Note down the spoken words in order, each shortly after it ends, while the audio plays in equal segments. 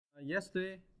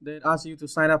Yesterday, they asked you to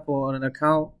sign up for an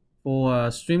account for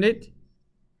Streamlit.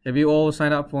 Have you all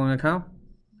signed up for an account?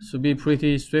 Should be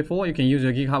pretty straightforward. You can use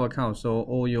your GitHub account, so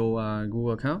or your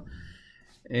Google account.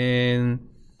 And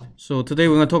so today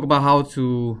we're going to talk about how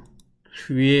to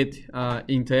create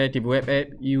interactive web app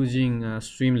using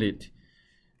Streamlit.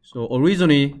 So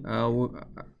originally,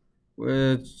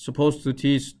 we're supposed to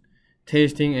teach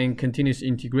testing and continuous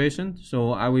integration.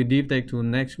 So I will leave that to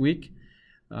next week.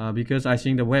 Because I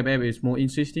think the web app is more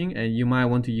interesting and you might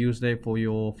want to use that for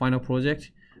your final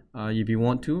project if you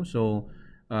want to. So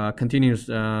continuous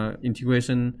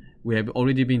integration, we have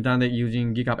already been done that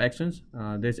using GitHub Actions.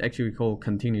 That's actually called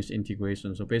continuous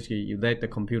integration. So basically you let the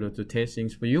computer to test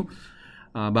things for you,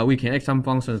 but we can add some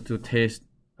functions to test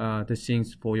the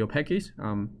things for your package.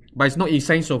 But it's not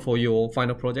essential for your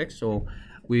final project, so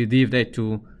we leave that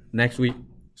to next week.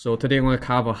 So today I'm going to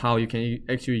cover how you can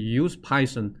actually use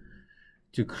Python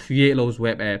to create those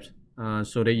web apps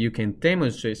so that you can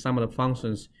demonstrate some of the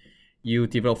functions you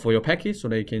develop for your package so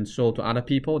they can show to other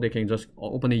people. They can just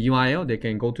open the URL, they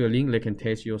can go to a link, they can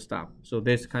test your stuff. So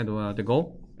that's kind of the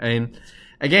goal. And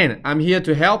again, I'm here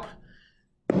to help.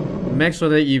 Make sure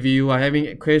that if you are having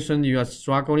a question, you are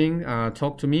struggling,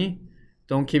 talk to me.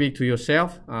 Don't keep it to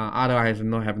yourself. Otherwise,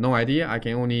 I have no idea. I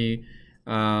can only,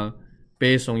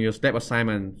 based on your step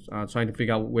assignment, trying to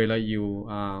figure out whether you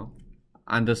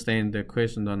understand the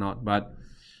question or not. But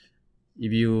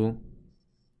if you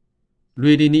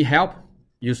really need help,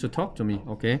 you should talk to me,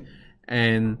 okay?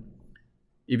 And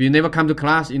if you never come to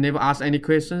class, you never ask any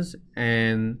questions,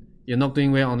 and you're not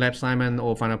doing well on lab assignment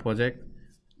or final project,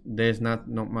 there's not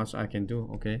much I can do,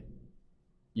 okay?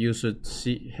 You should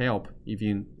seek help if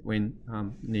you when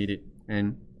needed.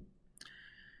 And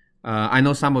I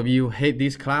know some of you hate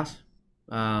this class,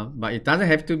 but it doesn't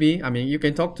have to be. I mean, you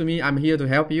can talk to me. I'm here to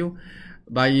help you.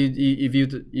 But if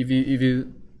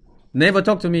you never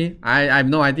talk to me, I have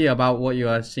no idea about what you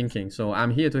are thinking. So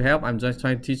I'm here to help. I'm just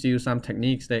trying to teach you some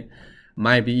techniques that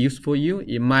might be useful for you.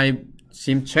 It might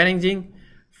seem challenging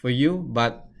for you,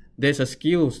 but there's a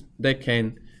skills that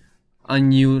can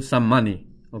earn you some money.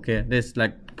 Okay, there's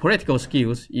like practical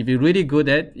skills. If you're really good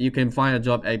at, you can find a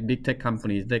job at big tech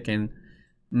companies that can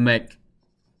make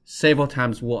several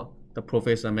times what the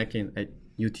professor making at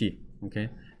UT. Okay,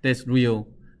 that's real.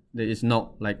 There is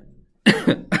not like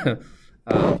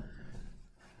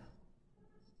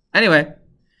anyway,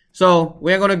 so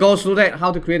we're going to go through that,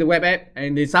 how to create a web app,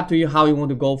 and it's up to you how you want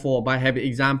to go for, by having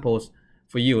examples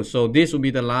for you. So this will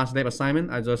be the last lab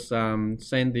assignment. I just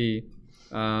sent the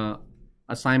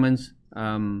assignments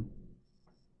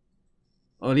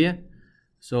earlier,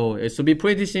 so it should be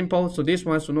pretty simple. So this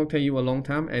one should not take you a long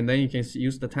time, and then you can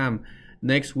use the time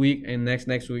next week and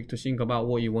next week to think about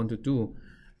what you want to do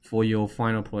for your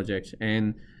final project.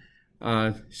 And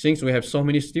since we have so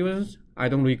many students, I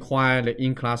don't require the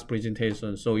in-class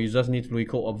presentation, so you just need to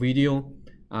record a video,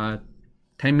 10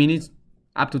 minutes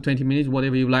up to 20 minutes,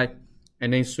 whatever you like,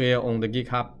 and then share on the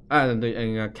GitHub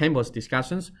and Canvas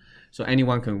discussions so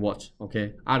anyone can watch.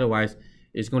 Okay, otherwise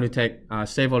it's going to take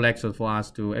several lectures for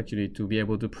us to actually be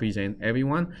able to present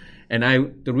everyone. And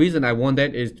the reason I want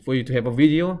that is for you to have a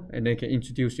video, and then can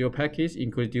introduce your package,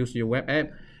 introduce your web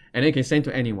app, and they can send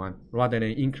to anyone rather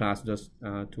than in class just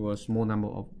to a small number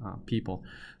of people.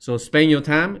 So spend your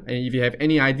time, and if you have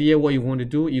any idea what you want to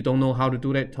do, you don't know how to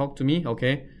do that, talk to me,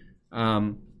 okay?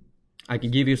 I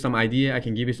can give you some idea, I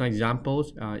can give you some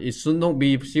examples. It should not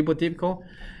be super difficult.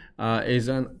 It's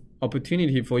an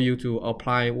opportunity for you to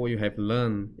apply what you have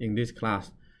learned in this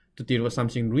class to deal with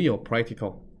something real,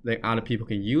 practical, that other people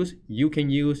can use, you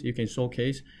can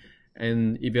showcase.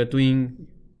 And if you're doing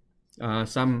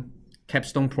some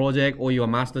capstone project or your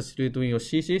master's student doing your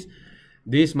thesis,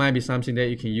 this might be something that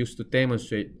you can use to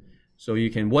demonstrate. So you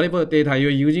can, whatever data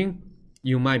you're using,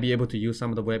 you might be able to use some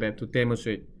of the web app to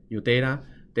demonstrate your data,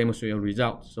 demonstrate your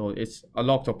results. So it's a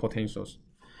lot of potentials.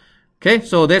 Okay,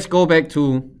 so let's go back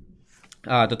to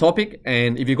the topic.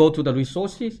 And if you go to the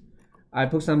resources, I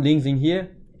put some links in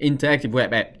here, interactive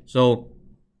web app. So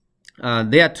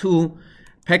there are two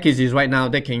packages right now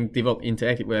that can develop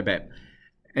interactive web app.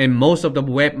 And most of the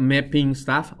web mapping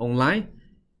stuff online,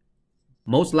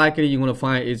 most likely you're going to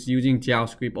find it's using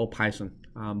JavaScript or Python.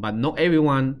 But not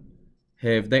everyone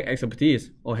have that expertise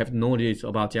or have knowledge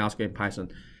about JavaScript and Python.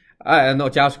 No,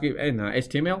 JavaScript and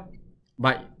HTML.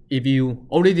 But if you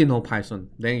already know Python,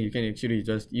 then you can actually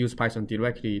just use Python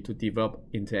directly to develop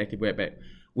interactive web app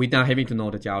without having to know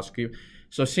the JavaScript.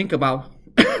 So think about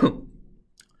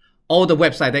all the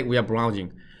websites that we are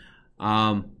browsing.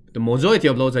 The majority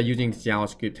of those are using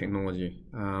JavaScript technology.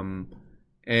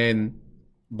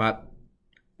 But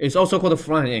It's also called the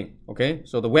front end. Okay,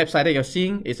 so the website that you're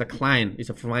seeing is a client, it's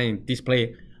a client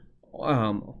display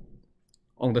on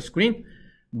the screen,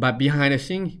 but behind the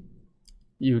scene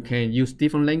you can use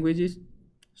different languages.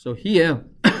 So here,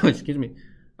 excuse me,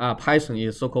 Python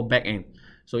is so-called backend.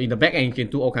 So in the backend, you can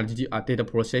do all kinds of data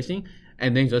processing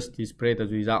and then just display the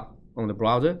result on the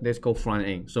browser. That's called front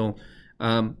end. So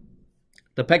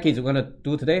the package we're gonna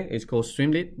do today is called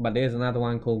Streamlit, but there's another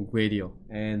one called Gradio.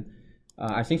 And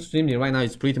I think Streamlit right now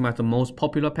is pretty much the most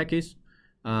popular package,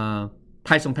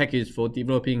 Python package for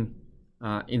developing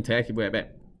interactive web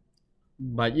app.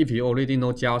 But if you already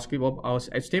know JavaScript or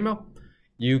HTML,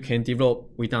 you can develop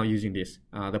without using this.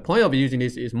 The point of using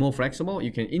this is more flexible.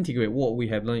 You can integrate what we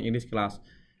have learned in this class,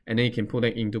 and then you can put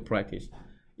it into practice.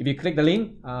 If you click the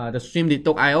link, the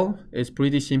streamlit.io is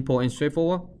pretty simple and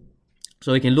straightforward.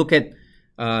 So you can look at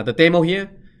the demo here.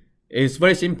 It's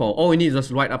very simple. All you need is just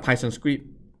write a Python script,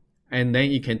 and then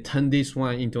you can turn this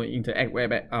one into an interactive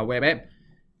web app,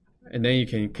 and then you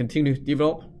can continue to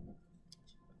develop.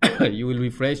 You will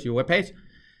refresh your web page,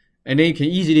 and then you can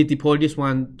easily deploy this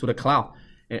one to the cloud.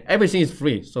 And everything is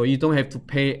free, so you don't have to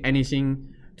pay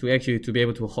anything to be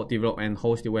able to develop and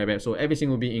host the web app. So everything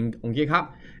will be on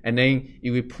GitHub, and then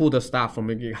you will pull the stuff from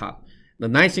the GitHub. The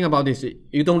nice thing about this,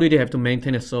 you don't really have to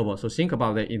maintain a server. So think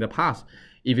about that. In the past,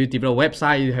 if you develop a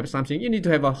website, you have something, you need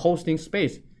to have a hosting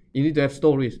space. You need to have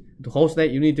storage. To host that,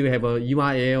 you need to have a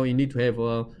URL, you need to have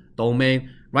a domain.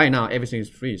 Right now, everything is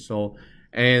free. So,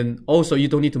 and also you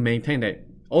don't need to maintain that.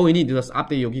 All you need to do is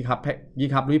update your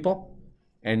GitHub repo,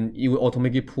 and you will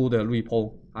automatically pull the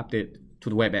repo update to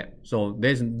the web app. So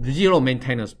there's zero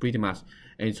maintenance pretty much,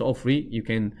 and it's all free. You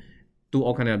can do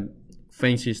all kind of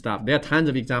fancy stuff. There are tons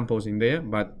of examples in there,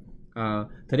 but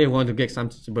today we want to get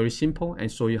something very simple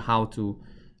and show you how to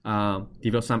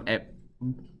develop some app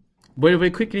very,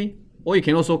 very quickly. Or you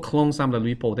can also clone some of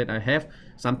the repo that I have,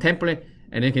 some template,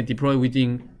 and then you can deploy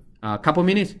within a couple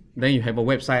minutes. Then you have a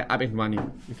website up and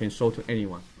running. You can show to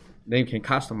anyone. Then you can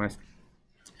customize.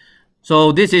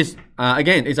 So this is,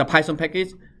 again, it's a Python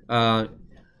package.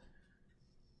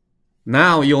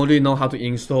 Now you already know how to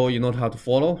install, you know how to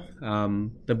follow.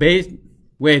 The base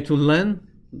way to learn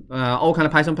all kind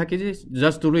of Python packages,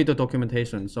 just to read the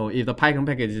documentation. So if the Python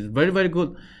package is very, very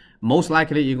good, most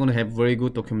likely you're going to have very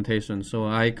good documentation. So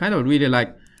I kind of really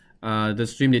like the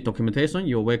Streamlit documentation.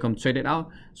 You're welcome to check it out.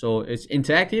 So it's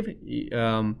interactive,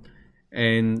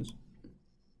 and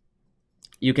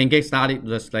you can get started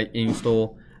just like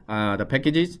install the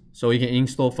packages. So you can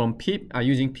install from pip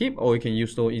using pip, or you can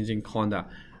install using conda,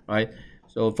 right?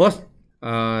 So first,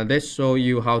 let's show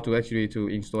you how to actually to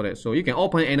install it. So you can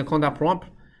open any conda prompt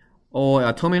or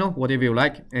a terminal, whatever you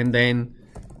like, and then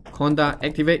conda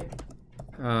activate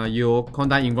your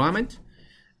conda environment.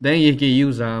 Then you can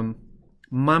use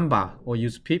Mamba or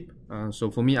use pip.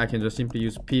 So for me, I can just simply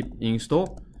use pip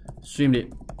install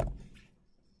Streamlit,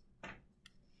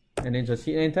 and then just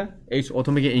hit enter. It's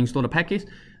automatically install the package.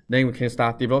 Then we can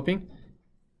start developing.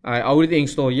 I already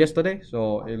installed yesterday,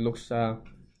 so it looks I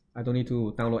don't need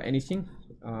to download anything.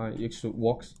 It should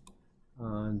work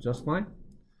just fine.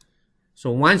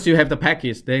 So once you have the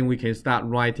package, then we can start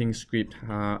writing script.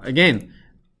 Again,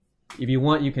 if you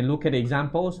want, you can look at the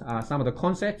examples, some of the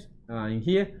concepts in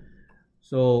here.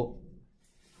 So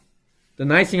the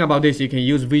nice thing about this, you can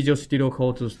use Visual Studio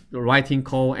Code to writing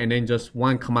code, and then just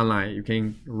one command line. You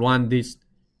can run this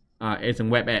as a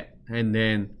web app, and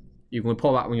then you can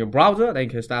pop up on your browser. Then you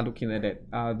can start looking at it.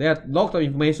 There are lots of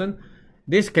information.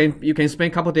 You can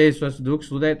spend a couple of days just to look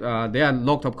through that. There are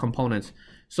lots of components.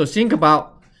 So think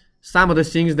about some of the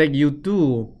things that you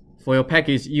do for your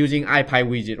package using IPy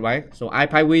widget, right? So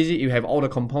IPy widget, you have all the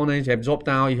components, you have drop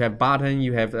down, you have button,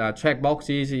 you have track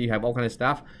boxes, you have all kind of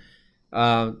stuff.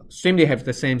 Streamlit have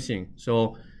the same thing.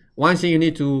 So one thing you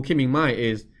need to keep in mind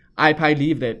is IPy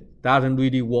live that doesn't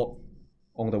really work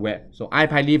on the web. So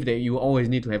IPy live that you always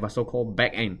need to have a so-called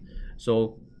backend.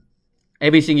 So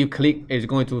everything you click is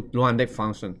going to run that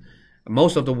function.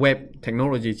 Most of the web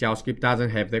technology, JavaScript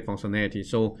doesn't have that functionality.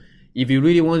 So if you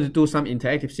really want to do some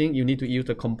interactive thing, you need to use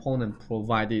the component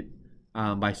provided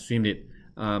by Streamlit.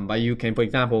 But you can, for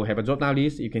example, have a drop-down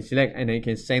list. You can select, and then you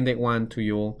can send that one to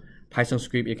your Python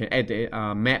script. You can add the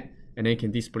map, and then you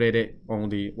can display it on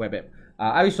the web app.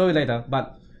 I will show you later.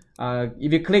 But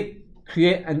if you click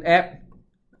create an app,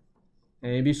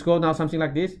 and if you scroll down something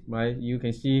like this, right, you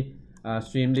can see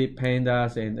Streamlit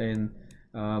pandas and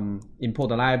import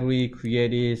the library,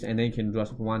 create this, and then you can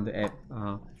just run the app.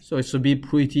 So it should be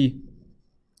pretty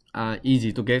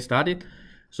easy to get started.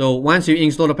 So once you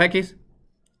install the package,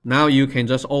 now you can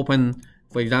just open,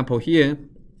 for example, here,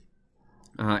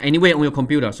 anywhere on your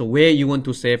computer. So where you want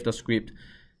to save the script.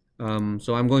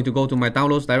 So I'm going to go to my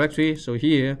downloads directory. So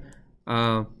here,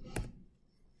 for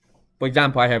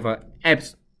example, I have an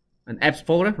apps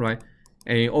folder, right?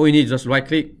 And all you need is just right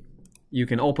click. You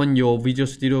can open your Visual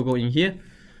Studio Code in here.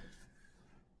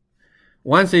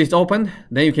 Once it's open,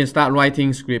 then you can start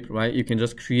writing script, right? You can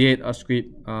just create a script.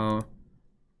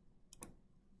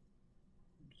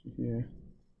 Here.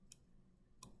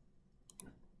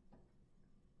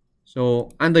 So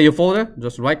under your folder,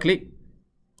 just right click.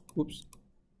 Oops.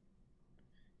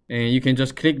 And you can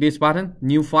just click this button,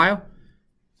 new file.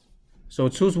 So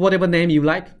choose whatever name you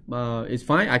like. It's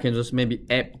fine. I can just maybe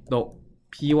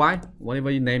app.py,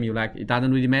 whatever name you like. It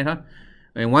doesn't really matter.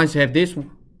 And once you have this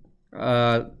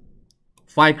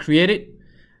file created,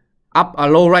 up a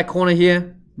low right corner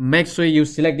here, make sure you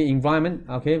select the environment.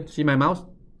 Okay, see my mouse?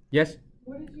 Yes?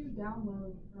 What did you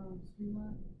download from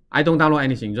Streamlit? I don't download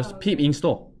anything. Just pip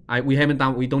install. We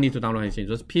don't need to download anything.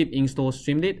 Just pip install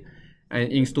Streamlit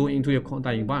and install into your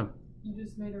contact environment. You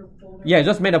just made a folder? Yeah,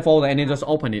 just made a folder and then just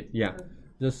open it. Yeah,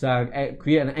 just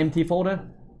create an empty folder,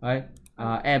 right?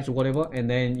 Apps, whatever, and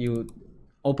then you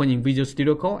open in Visual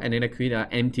Studio Code and then create an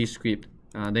empty script.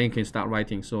 Then you can start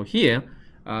writing. So here,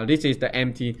 this is the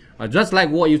empty, just like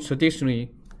what you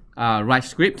traditionally write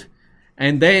script.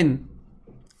 And then,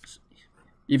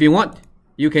 if you want,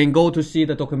 you can go to see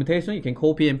the documentation. You can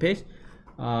copy and paste.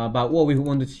 But what we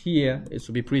want to see here is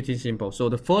to be pretty simple. So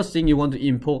the first thing you want to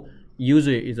import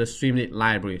usually is a Streamlit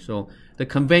library. So the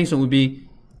convention would be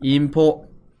import.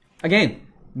 Again,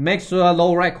 make sure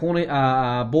low right corner,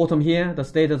 bottom here, the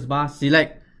status bar,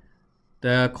 select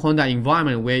the contact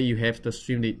environment where you have the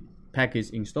Streamlit package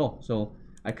installed. So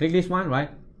I click this one, right?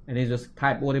 And then just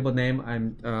type whatever name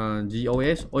I'm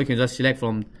GOS, or you can just select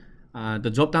from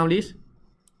the drop down list.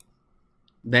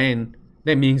 Then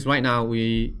that means right now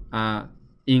we are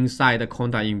inside the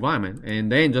contact environment,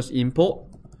 and then just import.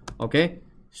 Okay,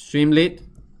 Streamlit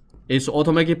is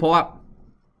automatically pop up.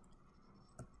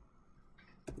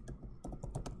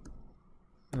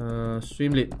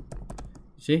 Streamlit,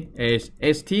 see, as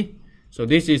ST. So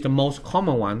this is the most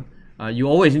common one. You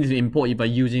always need to import it by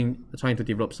trying to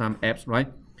develop some apps,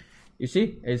 right? You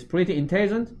see, it's pretty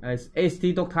intelligent. It's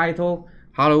st.title,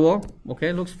 hello world.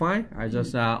 Okay, looks fine. I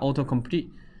just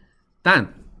auto-complete.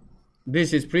 Done.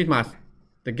 This is pretty much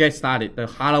the get started, the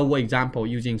hello world example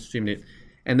using Streamlit.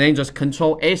 And then just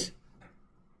Control S.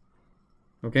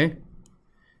 Okay.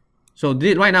 So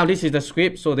right now this is the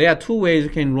script. So there are two ways you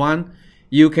can run.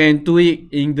 You can do it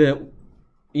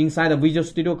inside the Visual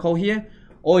Studio Code here,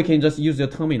 or you can just use the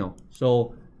terminal.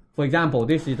 So for example,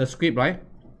 this is the script, right?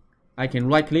 I can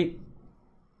right click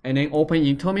and then open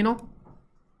in terminal.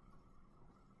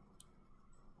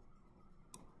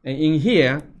 And in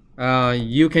here,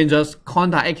 you can just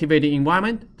contact activate the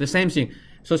environment, the same thing.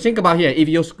 So think about here, if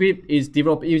your script is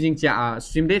developed using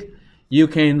Streamlit, you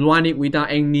can run it without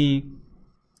any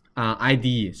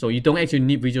IDE. So you don't actually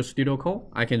need Visual Studio Code.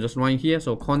 I can just run here.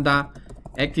 So contact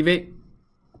activate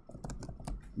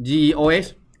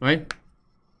GEOS, right?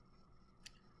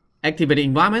 Activate the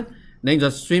environment, then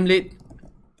just Streamlit.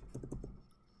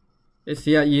 It's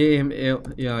here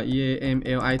EAMLIT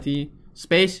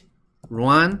space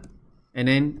run and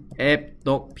then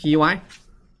app.py.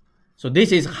 So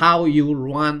this is how you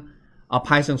run a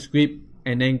Python script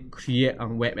and then create a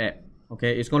web app.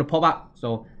 Okay, it's going to pop up.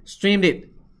 So Streamlit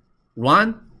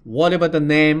run whatever the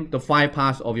name, the file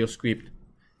path of your script,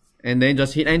 and then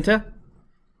just hit enter.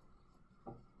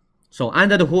 So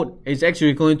under the hood, it's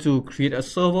actually going to create a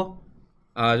server,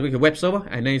 like a web server,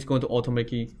 and then it's going to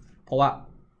automatically pop up.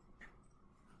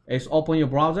 Let's open your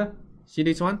browser. See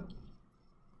this one?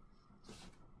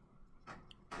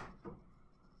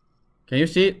 Can you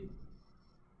see it?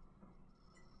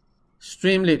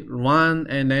 Streamlit run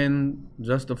and then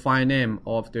just the file name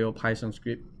of the Python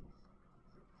script.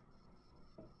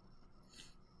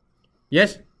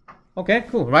 Yes? Okay,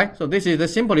 cool, right? So this is the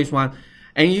simplest one.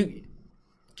 And you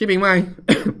keep in mind,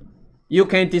 you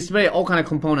can display all kind of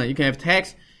components. You can have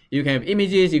text, you can have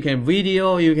images, you can have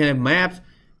video, you can have maps.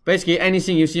 Basically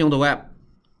anything you see on the web,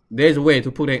 there's a way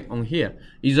to put it on here.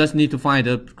 You just need to find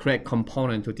the correct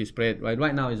component to display it.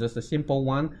 Right now it's just a simple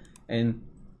one, and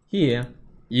here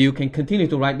you can continue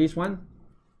to write this one.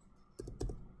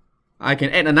 I can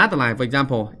add another line, for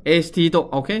example, st.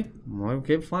 Okay,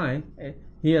 fine.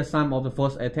 Here's some of the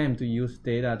first attempt to use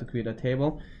data to create a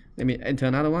table. Let me enter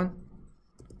another one.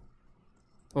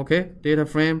 Okay, data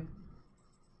frame.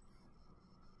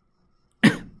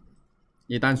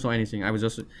 It doesn't show anything. I was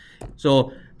just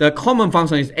so the common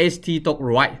function is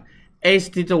st.write.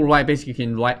 st.write basically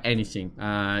can write anything.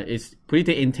 It's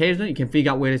pretty intelligent. You can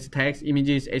figure out where it's text,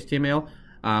 images, HTML.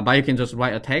 But you can just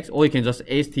write a text, or you can just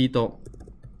st.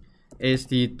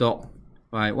 st dot,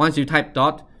 right? Once you type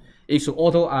dot, it should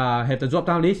auto have the drop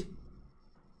down list,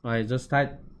 right? Just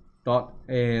type dot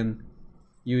and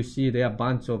you see there are a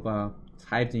bunch of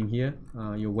types in here.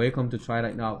 You're welcome to try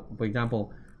right now. For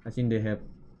example, I think they have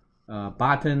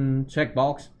button,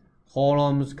 checkbox,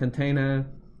 columns, container,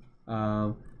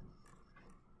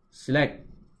 select,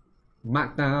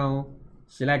 markdown,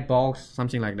 select box,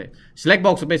 something like that. Select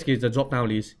box basically is the drop down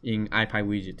list in IPy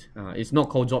widget. It's not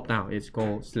called drop down, it's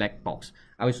called select box.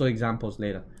 I will show examples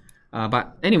later.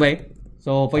 But anyway,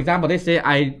 so for example, let's say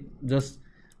I just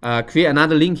create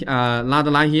another link,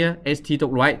 another line here,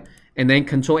 st.right, and then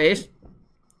Control S.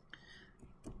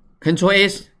 Control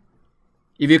S.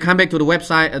 If you come back to the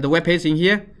website, the web page in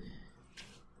here,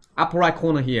 upper right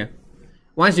corner here.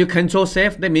 Once you Control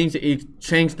save, that means it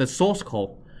changed the source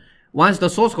code. Once the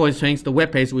source code is changed, the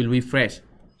web page will refresh.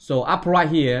 So upper right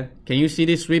here, can you see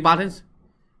these three buttons?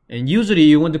 And usually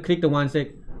you want to click the ones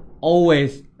that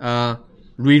always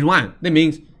rerun. That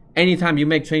means anytime you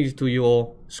make changes to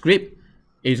your script,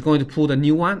 it's going to pull the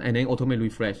new one and then automatically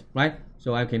refresh, right?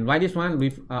 So I can write this one,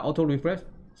 auto refresh.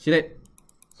 See that?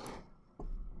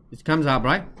 It comes up,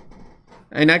 right?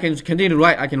 And I can continue to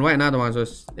write. I can write another one. So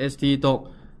st dot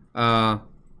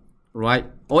right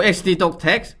or st dot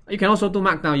text. You can also do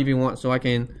markdown if you want. So I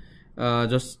can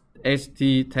just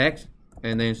st text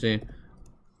and then say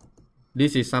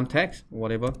this is some text,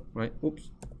 whatever, right? Oops.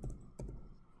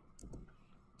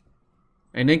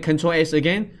 And then Control S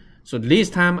again. So this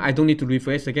time I don't need to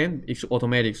refresh again. It's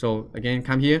automatic. So again,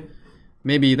 come here.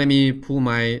 Maybe let me pull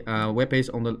my web page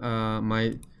on the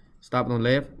my start on the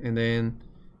left and then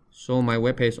show my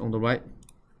web page on the right,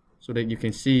 so that you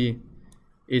can see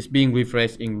it's being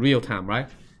refreshed in real time, right?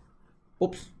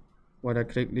 Oops, why did I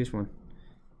click this one?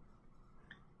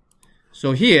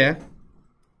 So here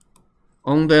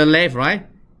on the left, right,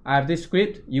 I have this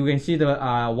script. You can see the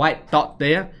white dot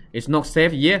there. It's not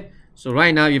saved yet. So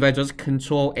right now, if I just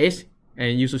Control S,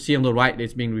 and you should see on the right,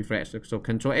 it's being refreshed. So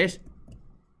Control S.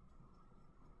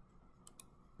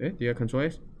 Okay, do you have Control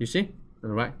S? You see? On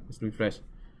the right, it's refreshed.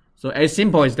 So as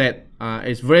simple as that.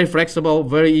 It's very flexible,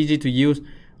 very easy to use.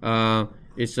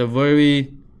 It's a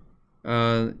very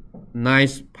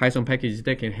nice Python package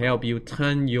that can help you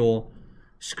turn your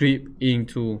script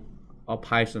into a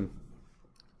Python,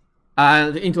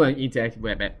 into an interactive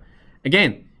web app.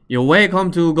 Again, you're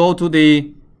welcome to go to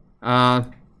the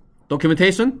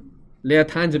documentation. There are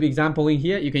tons of examples in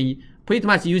here. You can pretty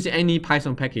much use any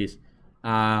Python package.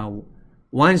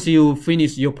 Once you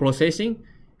finish your processing,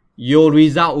 your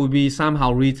result will be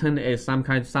somehow written as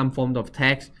some form of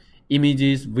text,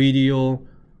 images, video,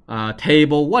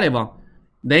 table, whatever.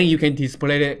 Then you can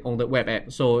display it on the web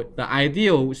app. So the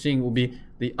ideal thing will be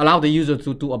allow the user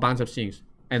to do a bunch of things,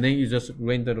 and then you just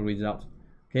render the result.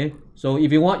 Okay. So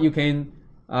if you want, you can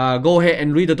go ahead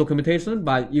and read the documentation,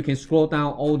 but you can scroll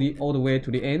down all the way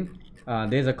to the end.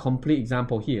 There's a complete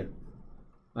example here.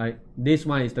 Right. This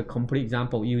one is the complete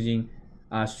example using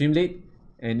Streamlit,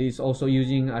 and it's also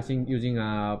using, I think, using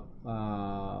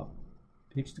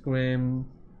pictogram.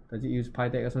 Does it use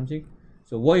PyText or something?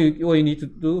 So what you need to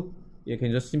do, you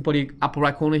can just simply upper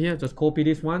right corner here, just copy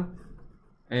this one,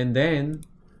 and then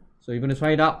so you're gonna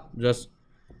try it out.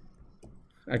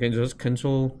 I can just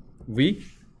Control V.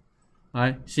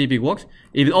 Alright, see if it works.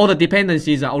 If all the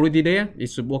dependencies are already there, it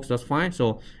should work just fine.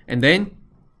 So and then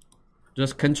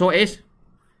just Control S.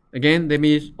 Again, let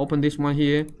me open this one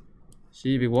here.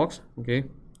 See if it works. Okay.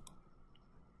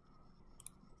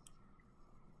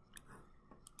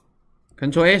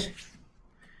 Control S.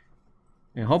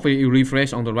 And hopefully it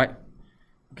refresh on the right.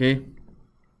 Okay.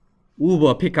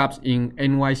 Uber pickups in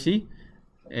NYC.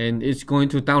 And it's going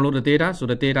to download the data. So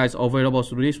the data is available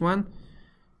through this one.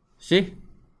 See?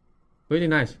 Really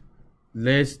nice.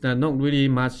 There's not really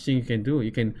much thing you can do.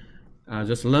 You can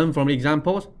just learn from the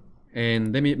examples.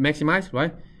 And let me maximize,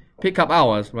 right? Pickup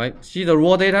hours, right? See the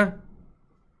raw data?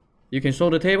 You can show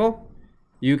the table.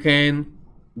 You can,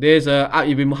 there's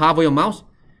if you hover your mouse,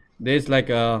 there's like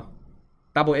a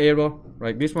double arrow,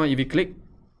 right? This one, if you click,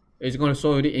 it's going to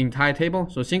show you the entire table.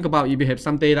 So think about if you have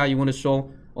some data you want to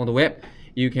show on the web,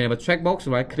 you can have a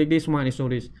checkbox, right? Click this one and show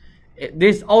this.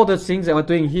 All the things that we're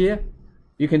doing here,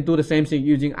 you can do the same thing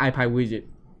using IPy widget.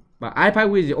 But IPy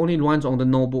widget only runs on the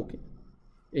notebook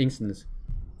instance.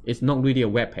 It's not really a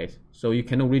web page. So you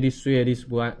cannot really share this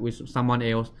with someone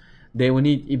else. They will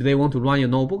need, if they want to run your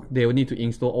notebook, they will need to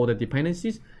install all the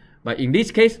dependencies. But in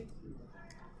this case,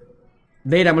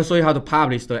 later I'm going to show you how to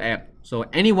publish the app. So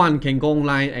anyone can go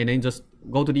online and then just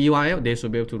go to the URL. They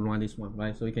should be able to run this one,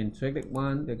 right? So you can check that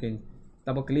one. They can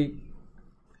double click.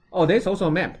 Oh, there's also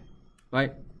a map,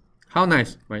 right? How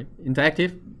nice, right?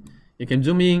 Interactive. You can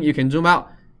zoom in, you can zoom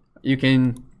out, you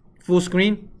can full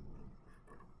screen,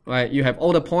 right? You have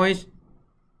all the points.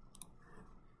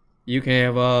 You can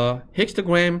have a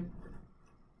histogram.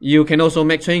 You can also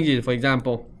make changes, for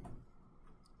example,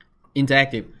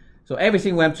 interactive. So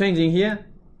everything we are changing here,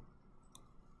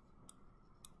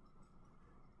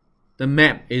 the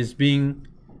map is being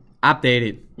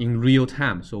updated in real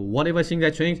time. So whatever thing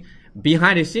that change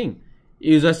behind the scene,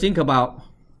 you just think about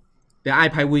the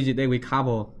iPad widget that we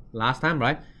covered last time,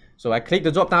 right? So I click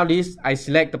the drop down list, I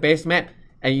select the base map,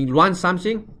 and you run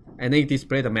something, and then you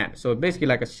display the map. So basically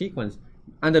like a sequence.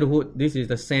 Under the hood, this is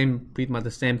the same, pretty much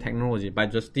the same technology, but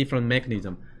just different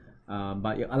mechanism.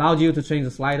 But it allows you to change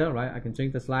the slider, right? I can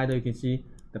change the slider. You can see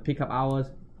the pickup hours,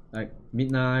 like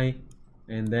midnight,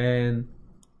 and then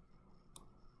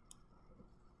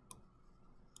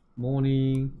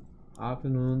morning,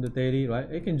 afternoon, the daily,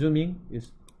 right? You can zoom in.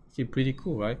 It's pretty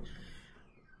cool, right?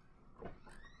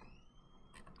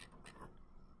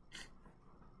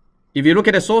 If you look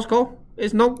at the source code,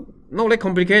 it's not that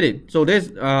complicated. So there's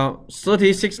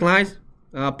 36 lines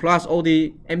plus all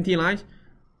the empty lines,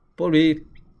 probably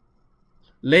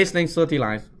less than 30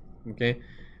 lines. Okay,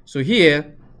 so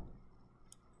here,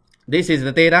 this is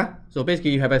the data. So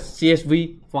basically, you have a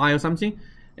CSV file or something,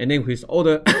 and then with all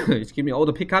the excuse me, all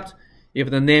the pickups, you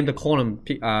have the name, the column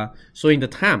showing the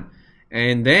time,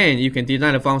 and then you can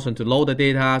design a function to load the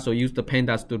data. So use the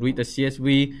pandas to read the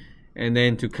CSV, and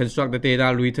then to construct the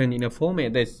data written in a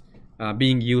format that's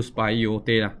being used by your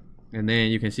data. And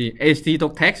then you can see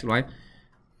ht.text, right?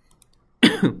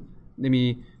 Let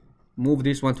me move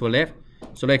this one to the left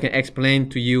so that I can explain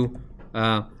to you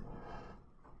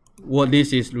what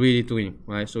this is really doing,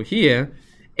 right? So here,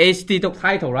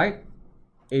 ht.title, right?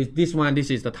 Is this one, this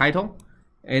is the title.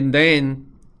 And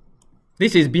then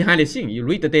this is behind the scene. You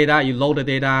read the data, you load the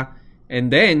data,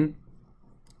 and then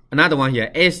another one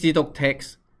here,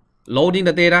 ht.text, loading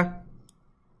the data.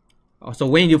 So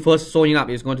when you first showing up,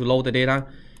 it's going to load the data,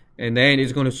 and then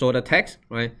it's going to show the text,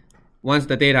 right? Once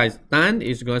the data is done,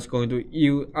 it's just going to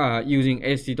using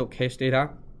ht.cache data.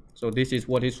 So this is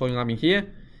what is showing up in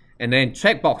here, and then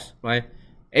checkbox, right?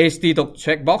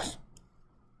 ht.checkbox,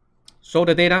 show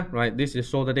the data, right? This is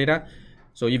show the data.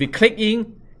 So if you click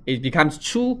in, it becomes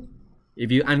true.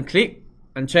 If you unclick,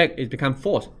 uncheck, it becomes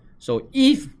false. So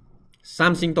if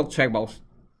something.checkbox.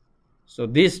 So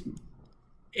this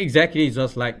exactly is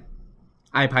just like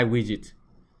iPad widget.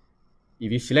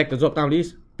 If you select the drop down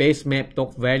list, base map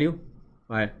doc value,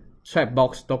 right?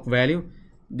 Checkbox doc value.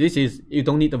 This is, you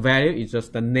don't need the value, it's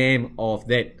just the name of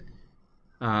that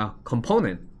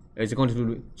component. It's going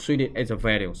to treat it as a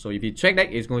value. So if you check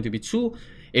that, it's going to be true.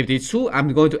 If it's true,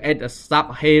 I'm going to add a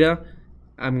sub header.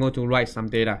 I'm going to write some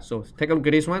data. So take a look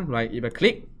at this one, right? If I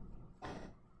click,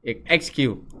 it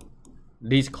execute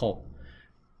this code.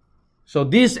 So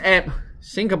this app,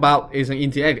 think about, is an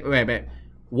interactive web app.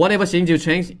 Whatever things you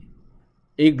change,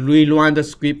 it rerun the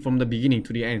script from the beginning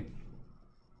to the end.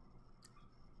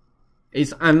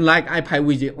 It's unlike iPad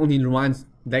widget only runs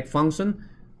that function.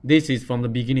 This is from the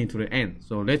beginning to the end.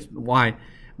 So that's why.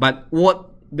 But what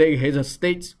they has a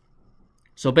state.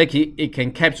 So basically, it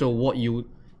can capture what you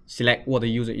select, what the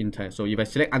user intends. So if I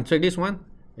select uncheck this one,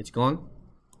 it's gone.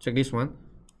 Check this one.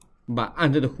 But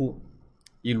under the hood,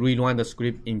 you rerun the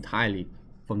script entirely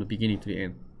from the beginning to the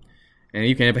end. And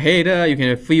you can have a header, you can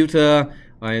have a filter.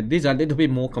 These are a little bit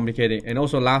more complicated. And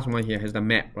also last one here has the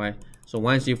map, right? So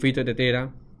once you filter the data,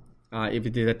 if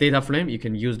it is a data frame, you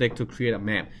can use that to create a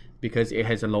map because it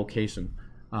has a location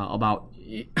about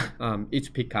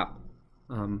each pickup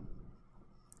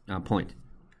point.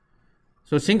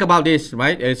 So think about this,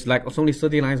 right? It's like it's only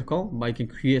 30 lines of code, but you can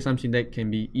create something that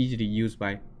can be easily used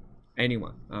by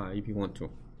anyone if you want to.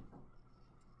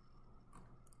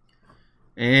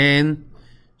 And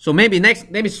so maybe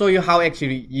next, let me show you how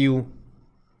actually you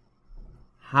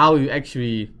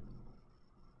actually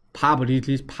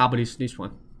publish this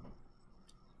one.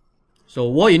 So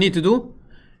what you need to do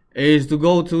is to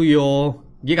go to your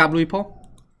GitHub repo.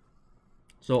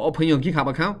 So open your GitHub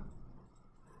account.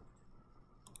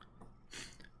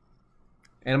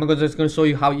 And I'm just going to show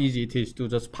you how easy it is to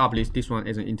just publish this one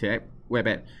as an interactive web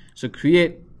app. So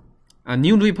create a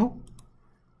new repo.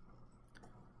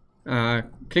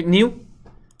 Click new,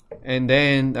 and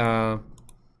then on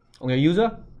your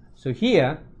user. So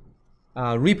here,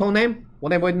 repo name,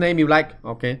 whatever name you like.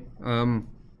 Okay.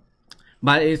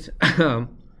 But it's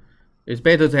it's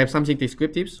better to have something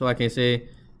descriptive. So I can say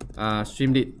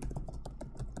Streamlit.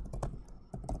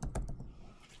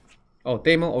 Oh,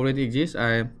 demo already exists.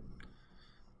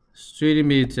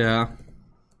 Streamlit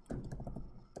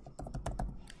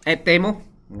add demo,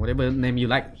 whatever name you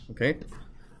like. Okay,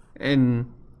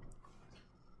 and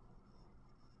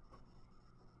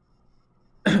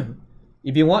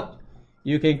If you want,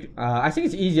 you can. I think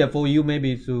it's easier for you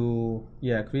maybe to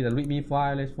create a README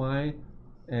file. That's fine,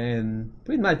 and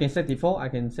pretty much I can set default. I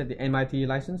can set the MIT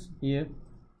license here.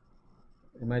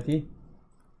 MIT.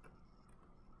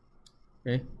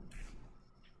 Okay.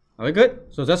 Are we good?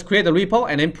 So just create the repo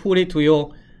and then put it to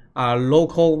your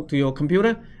local to your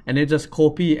computer, and then just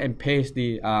copy and paste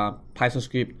the Python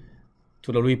script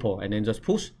to the repo, and then just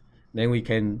push. Then we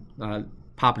can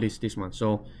publish this one.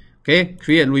 So okay,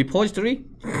 create a repository.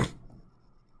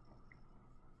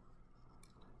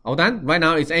 All done. Right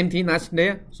now it's empty, nothing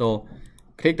there. So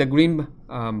click the green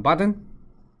button,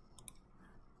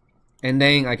 and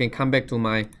then I can come back to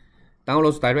my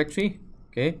downloads directory.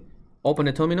 Okay, open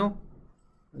the terminal.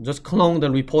 Just clone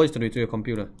the repository to your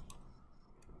computer.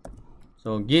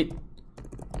 So git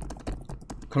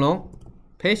clone,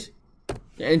 paste,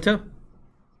 enter.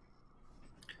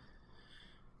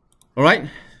 Alright,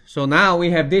 so now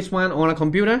we have this one on a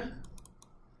computer.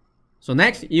 So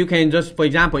next, you can just, for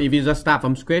example, if you just start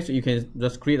from scratch, you can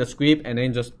just create a script and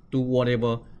then just do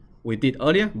whatever we did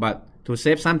earlier. But to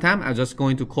save some time, I'm just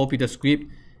going to copy the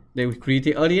script that we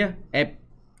created earlier,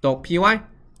 app.py,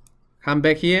 come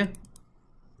back here,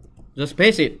 just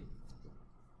paste it,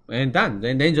 and done.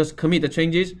 And then just commit the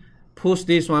changes, push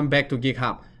this one back to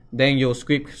GitHub. Then your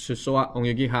script should show up on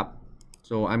your GitHub.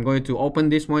 So I'm going to open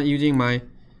this one using my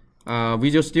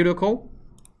Visual Studio Code.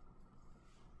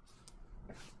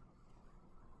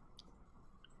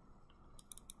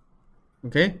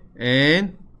 Okay,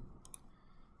 and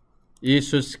it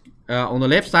should on the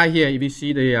left side here, if you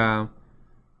see the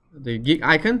Git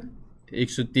icon, it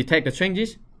should detect the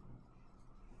changes.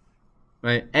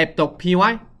 Right,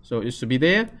 app.py, so it should be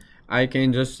there. I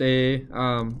can just say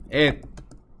add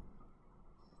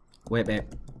web app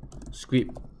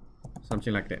script,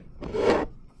 something like that.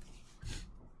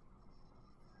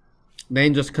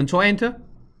 Then just Control Enter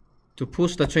to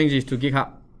push the changes to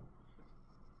GitHub.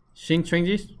 Sync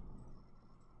changes.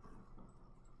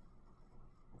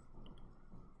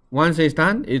 Once it's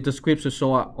done, the script should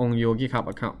show up on your GitHub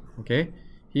account. Okay,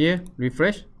 here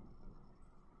refresh.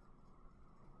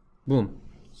 Boom,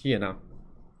 here now.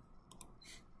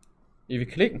 If you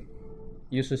click,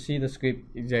 you should see the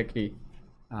script exactly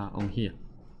on here.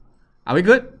 Are we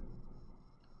good?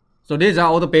 So these are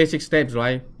all the basic steps,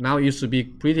 right? Now you should be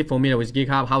pretty familiar with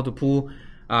GitHub, how to pull,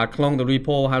 clone the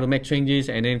repo, how to make changes,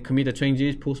 and then commit the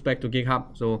changes, push back to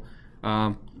GitHub. So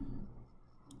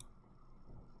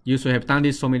you should have done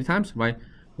this so many times, right?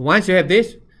 Once you have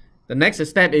this, the next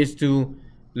step is to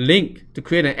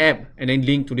create an app and then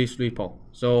link to this repo.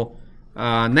 So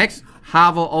next,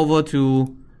 hover over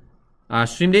to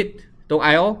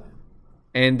Streamlit.io,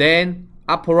 and then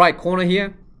upper right corner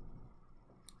here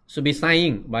should be sign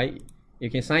in, right? You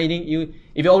can sign in.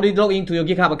 If you already log into your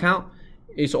GitHub account,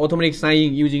 it's automatically sign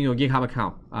in using your GitHub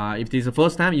account. If this is the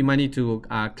first time, you might need to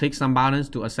click some buttons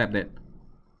to accept that.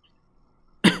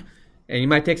 And it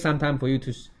might take some time for you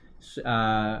to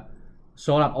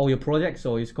sort up all your projects.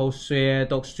 So it's called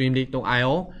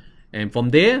share.streamlit.io, and from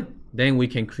there, then we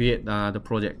can create the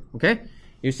project. Okay,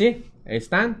 you see, it's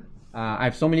done. I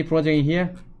have so many projects in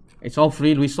here. It's all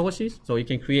free resources, so you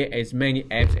can create as many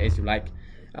apps as you like.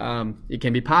 It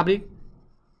can be public.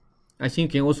 I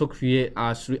think you can also create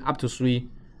up to 3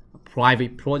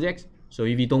 private projects. So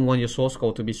if you don't want your source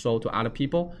code to be sold to other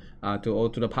people, to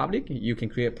the public, you can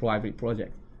create private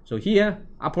projects. So here,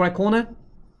 upper right corner,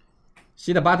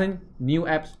 see the button, new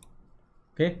apps.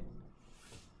 Okay.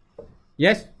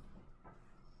 Yes.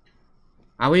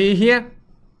 Are we here?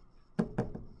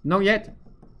 Not yet.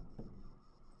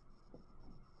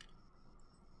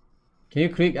 Can you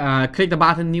click the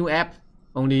button new app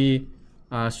on the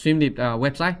Streamlit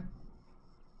website?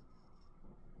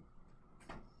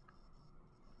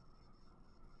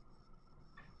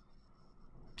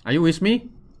 Are you with me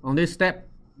on this step?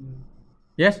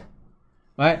 Yes.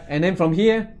 Right, and then from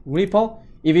here, repo.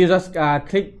 If you just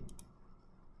click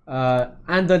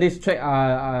under this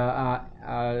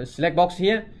select box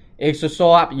here, it should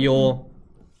show up your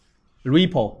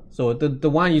repo. So the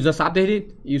one you just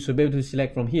updated, you should be able to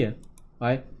select from here,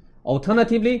 right?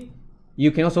 Alternatively,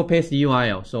 you can also paste the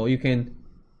URL. So you can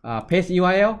paste the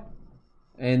URL,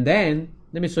 and then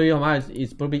let me show you how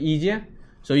it's probably easier.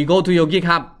 So you go to your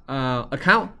GitHub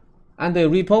account under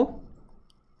repo,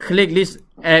 click this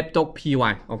app.py.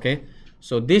 Okay,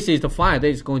 so this is the file that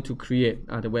is going to create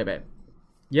the web app.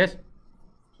 Yes.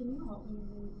 Can you help me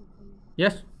really quickly?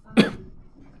 Yes. It's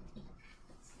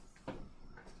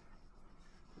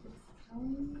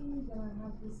telling me that I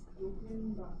have this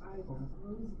open, but I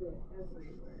closed it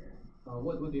everywhere.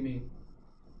 What do you mean?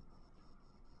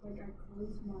 Like I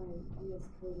closed my VS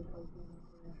Code open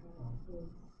where I had this.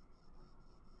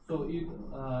 So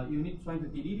you need trying to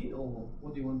delete it, or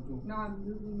what do you want to? No, I'm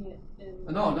moving it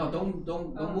in. No,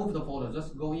 don't move the folder.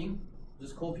 Just go in.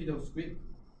 Just copy the script.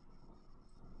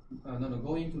 No,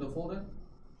 go into the folder.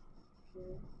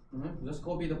 Okay. Just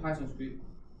copy the Python script.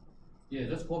 Yeah,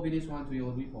 just copy this one to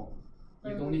your repo.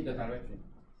 You don't need the directory.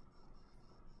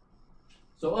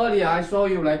 So earlier I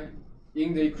showed you like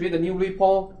create a new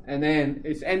repo and then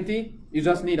it's empty. You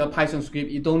just need a Python script.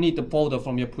 You don't need the folder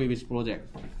from your previous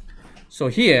project. So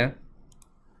here,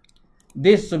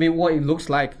 this should be what it looks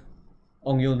like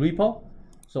on your repo.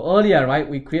 So earlier, right,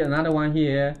 we create another one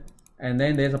here, and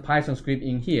then there's a Python script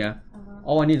in here.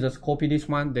 All I need is just copy this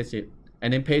one, that's it,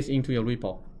 and then paste into your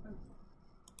repo.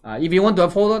 If you want to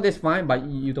have folder, that's fine, but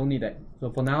you don't need that.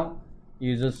 So for now,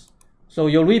 so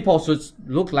your repo should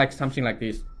look like something like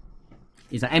this.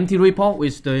 It's an empty repo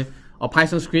with a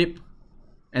Python script,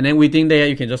 and then within there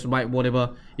you can just write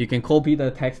whatever. You can copy the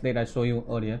text that I showed you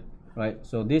earlier, right?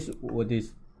 So this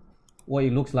what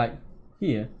it looks like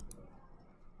here.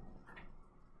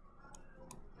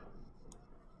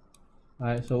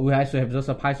 Right, so we actually have just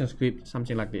a Python script,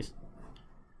 something like this.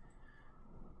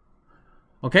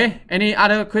 Okay, any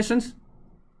other questions?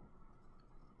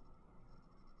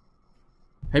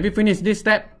 Have you finished this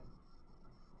step?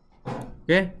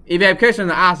 Okay, if you have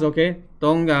questions, ask, okay?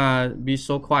 Don't be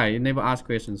so quiet, you never ask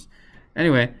questions.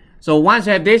 Anyway, so once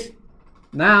you have this,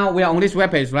 now we are on this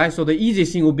web page, right? So the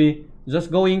easiest thing would be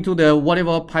just go into the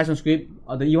whatever Python script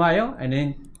or the URL and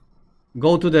then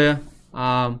go to the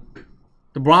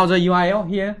browser URL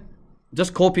here.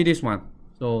 Just copy this one.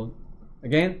 So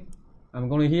again, I'm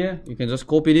going to here, you can just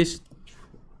copy this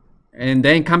and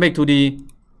then come back to the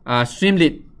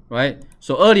Streamlit, right?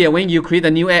 So earlier when you create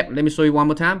a new app, let me show you one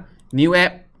more time, new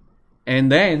app,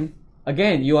 and then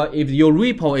again, if your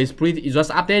repo is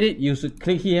just updated, you should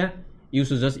click here. You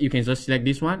can just select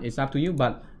this one. It's up to you.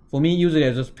 But for me, usually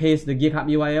I just paste the GitHub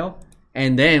URL,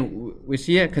 and then we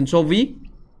see here Control V.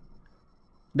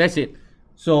 That's it.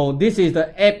 So this is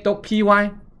the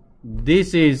app.py.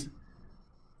 This is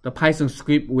the Python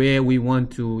script where we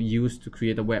want to use to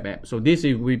create a web app. So this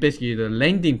is basically the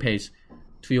landing page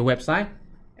to your website.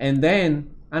 And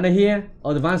then under here,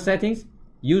 advanced settings.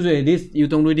 Usually this, you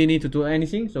don't really need to do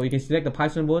anything. So you can select the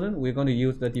Python version. We're going to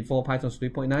use the default Python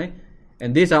 3.9.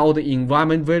 And these are all the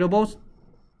environment variables.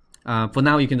 For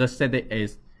now, you can just set it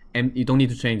as, and you don't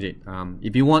need to change it.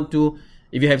 If you want to,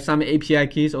 if you have some API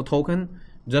keys or token,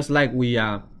 just like we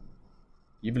if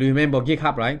you remember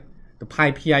GitHub, right? The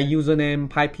PyPI username,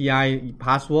 PyPI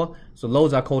password. So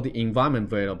those are called the environment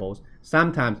variables.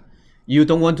 Sometimes you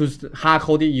don't want to hard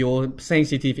code your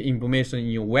sensitive information in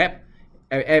your web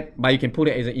app, but you can put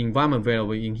it as an environment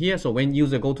variable in here. So when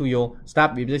user go to your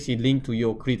stuff, we basically link to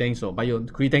your credential, but your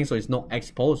credential is not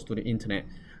exposed to the internet.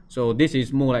 So this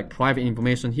is more like private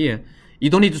information here. You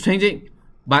don't need to change it,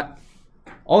 but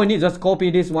all you need is just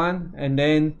copy this one and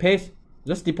then paste,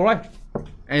 just deploy,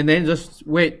 and then just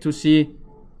wait to see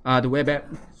the web app.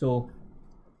 So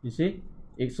you see,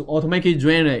 it's automatically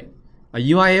generate a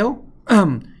URL,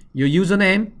 your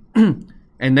username,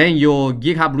 and then your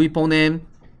GitHub repo name.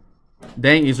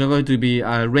 Then it's going to be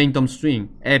a random string,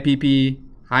 app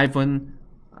hyphen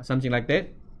something like that,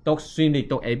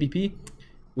 .streamlit.app.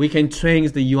 We can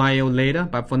change the URL later,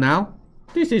 but for now,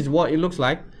 this is what it looks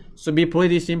like. So be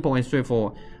pretty simple and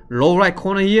straightforward. Lower right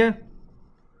corner here,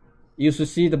 you should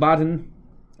see the button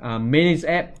manage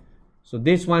app. So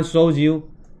this one shows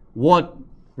you what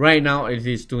right now it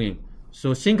is doing.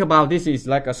 So think about this is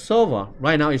like a server.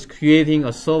 Right now it's creating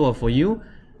a server for you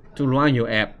to run your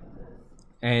app.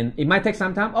 And it might take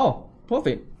some time. Oh,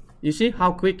 perfect. You see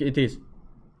how quick it is.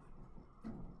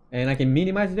 And I can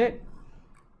minimize that.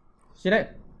 See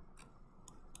that?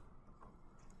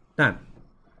 Done.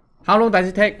 How long does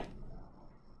it take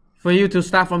for you to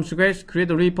start from scratch, create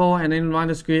the repo, and then run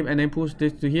the script, and then push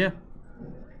this to here?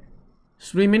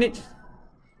 3 minutes,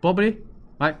 probably.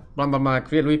 Right?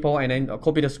 Create repo, and then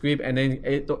copy the script, and then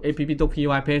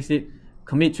app.py, paste it,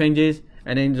 commit changes,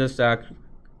 and then just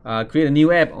create a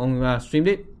new app on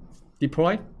Streamlit,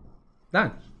 deploy,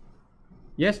 done.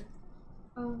 Yes?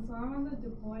 So I want to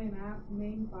deploy an app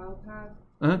main file path.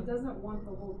 It doesn't want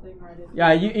the whole thing right.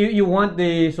 Yeah, you want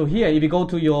the, so here if you go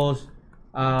to your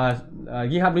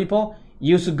GitHub repo,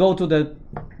 you should go to the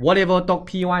whatever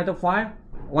 .py file.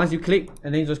 Once you click,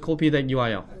 and then just copy that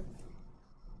URL. Okay.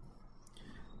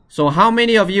 So how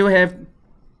many of you have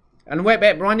a web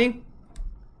app running?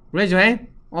 Raise your hand.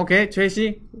 Okay,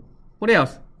 Tracy. What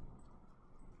else?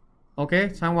 Okay,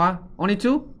 Sanhua. Only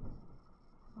 2?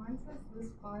 Mine says this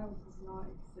file does not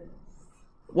exist.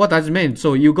 What does it mean?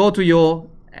 So you go to your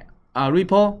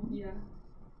repo, yeah,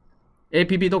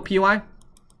 app.py,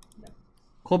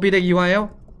 Copy the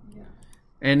URL. Yeah.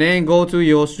 And then go to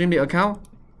your Streamlit account.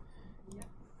 Yeah.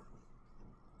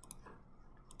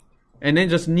 And then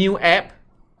just new app.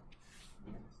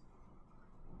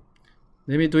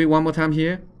 Let me do it one more time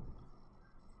here.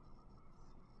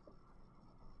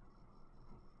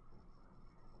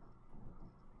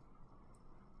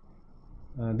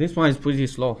 This one is pretty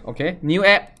slow. Okay, new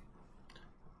app.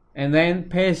 And then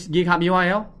paste GitHub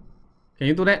URL. Can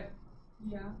you do that?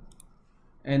 Yeah.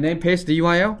 And then paste the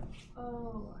URL.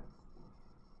 Oh.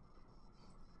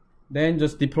 Then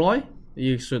just deploy.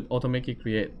 You should automatically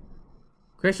create.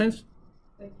 Questions?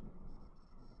 Thank you.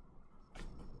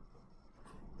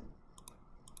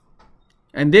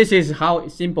 And this is how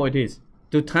simple it is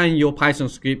to turn your Python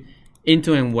script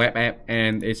into a web app.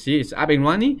 And see, it's up and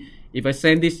running. If I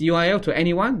send this URL to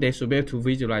anyone, they should be able to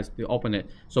visualize, to open it.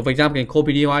 So for example, you can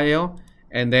copy the URL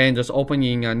and then just open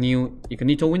in a new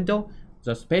incognito window.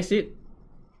 Just paste it.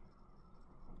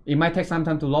 It might take some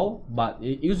time to load, but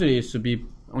usually it should be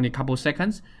only a couple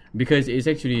seconds because it's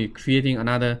actually creating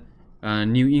another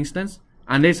new instance.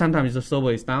 Unless sometimes the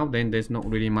server is down, then there's not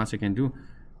really much you can do.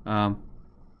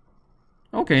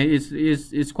 Okay,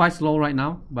 it's quite slow right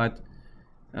now, but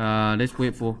let's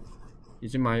wait for.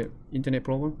 Is it my internet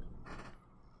problem?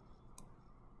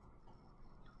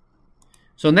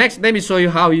 So next, let me show you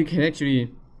how you can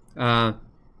actually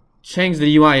change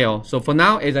the URL. So for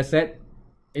now, as I said,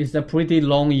 it's a pretty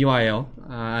long URL.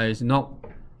 It's not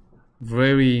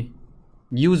very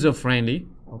user-friendly.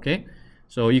 Okay,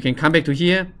 so you can come back to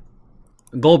here,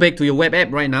 go back to your web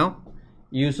app right now.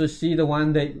 You should see the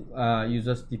one that you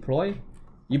just deploy.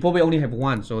 You probably only have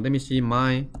one. So let me see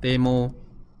my demo.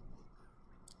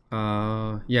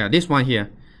 Yeah, this one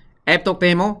here,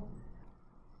 app.demo.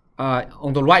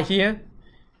 On the right here,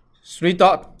 3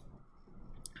 dot.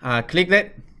 Click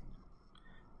that,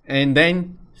 and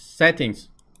then settings.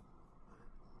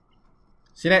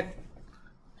 See that?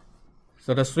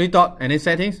 So the 3 dot and then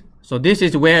settings. So this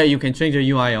is where you can change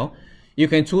your URL. You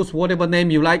can choose whatever name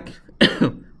you like,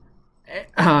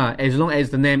 as long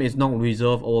as the name is not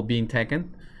reserved or being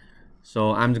taken.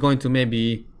 So I'm going to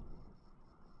maybe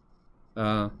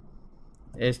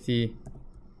st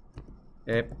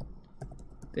app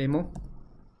demo,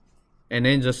 and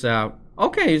then just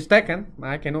okay, it's taken.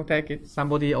 I cannot take it.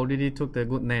 Somebody already took the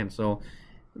good name, so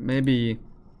maybe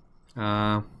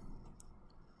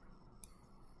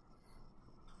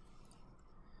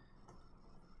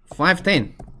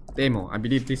 510 demo. I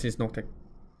believe this is not taken.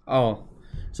 Oh,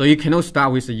 so you cannot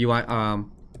start with the UI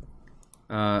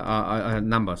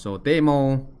number. So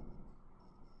demo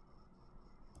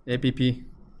app.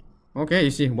 Okay,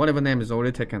 you see, whatever name is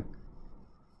already taken.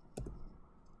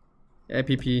 App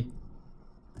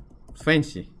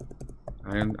fancy.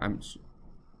 I'm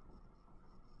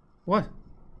what?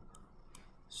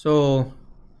 So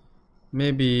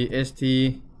maybe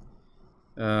st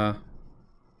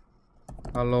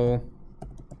hello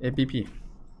app.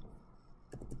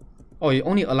 Oh, it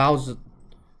only allows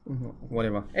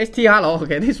whatever. st hello.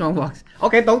 Okay, this one works.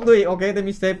 Okay, don't do it. Okay, let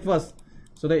me save first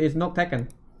so that it's not taken.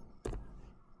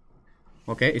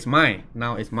 Okay, it's mine.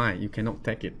 Now it's mine. You cannot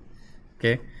take it.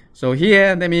 Okay, so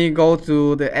here, let me go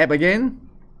to the app again.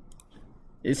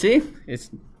 You see,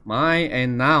 it's mine,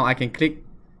 and now I can click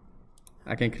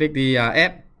the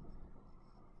app.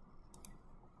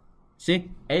 See,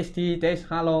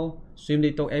 st-hello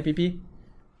streamlit.app.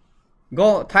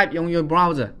 Go type on your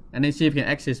browser and then see if you can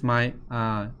access my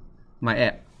my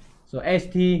app. So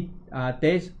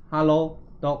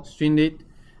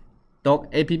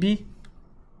st-hello.streamlit.app.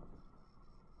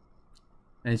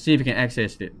 And see if you can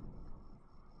access it.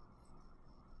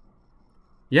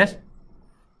 Yes?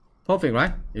 Perfect,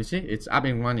 right? You see, it's up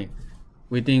and running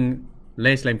within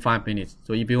less than 5 minutes.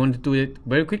 So if you want to do it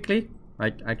very quickly,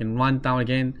 like I can run down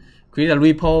again, create a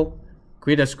repo,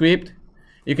 create a script.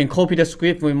 You can copy the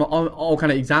script with all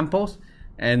kind of examples,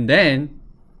 and then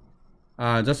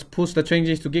just push the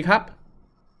changes to GitHub.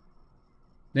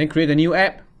 Then create a new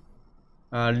app.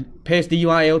 Paste the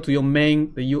URL to your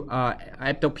main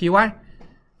app.py.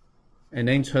 And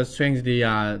then just change the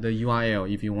URL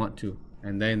if you want to,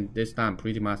 and then this time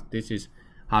pretty much this is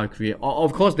how I create.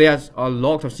 Of course, there's a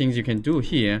lot of things you can do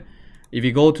here. If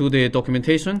you go to the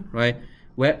documentation, right,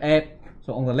 web app.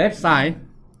 So on the left side,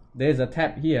 there's a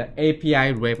tab here,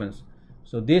 API reference.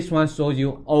 So this one shows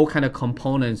you all kind of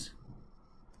components,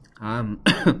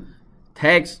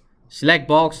 text, select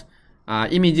box,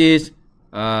 images,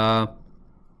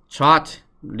 chart.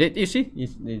 You see,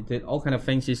 there's all kind of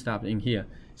fancy stuff in here.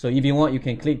 So if you want, you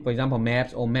can click, for example,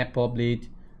 maps or matplotlib,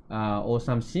 or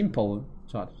some simple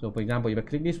chart. So for example, if I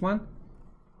click this one,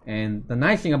 and the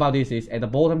nice thing about this is at the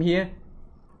bottom here,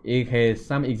 it has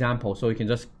some example, so you can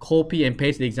just copy and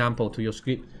paste the example to your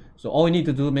script. So all you need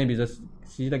to do, maybe just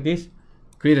see like this,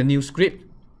 create a new script,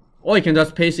 or you can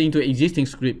just paste into existing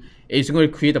script. It's going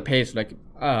to create a page like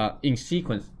in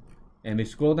sequence. And we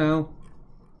scroll down.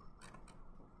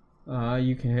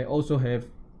 You can also have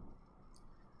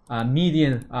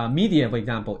media, for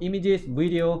example, images,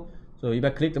 video. So if I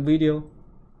click the video,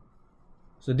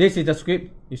 so this is the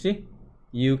script. You see,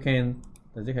 you can.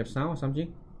 Does it have sound or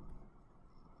something?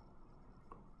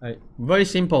 Very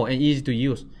simple and easy to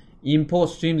use. Import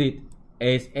Streamlit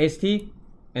as st,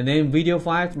 and then video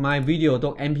files, my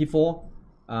video.mp4,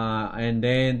 and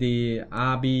then the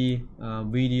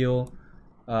rb video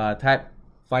type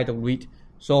file.read.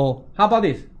 So how about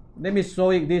this? Let me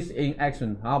show you this in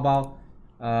action. How about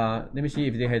let me see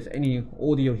if there has any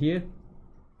audio here,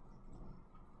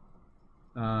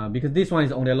 because this one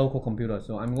is on the local computer.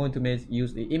 So I'm going to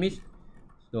use the image.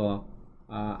 So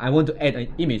I want to add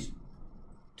an image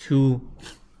to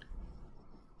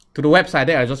the website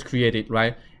that I just created,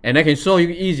 right? And I can show you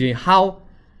easily how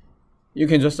you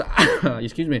can just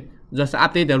excuse me, just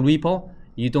update the repo.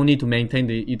 You don't need to maintain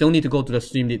you don't need to go to the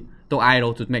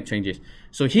Streamlit.io to make changes.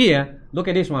 So here, look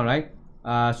at this one, right?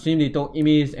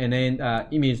 Streamlit.image, and then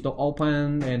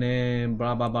image.open, and then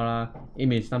blah blah blah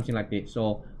image, something like this.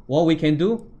 So what we can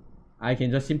do, I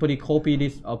can just simply copy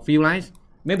this a few lines.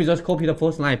 Maybe just copy the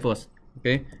first line first.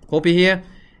 Okay, copy here.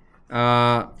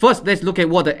 First, let's look at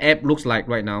what the app looks like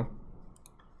right now.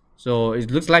 So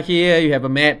it looks like here you have a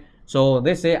map. So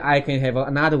let's say I can have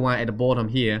another one at the bottom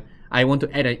here. I want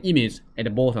to add an image at the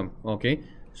bottom. Okay,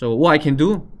 so what I can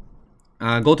do,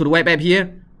 go to the web app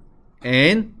here,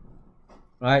 and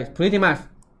right, pretty much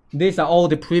these are all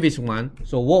the previous one.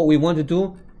 So what we want to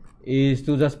do is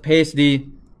to just paste the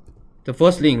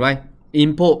first link, right?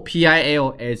 Import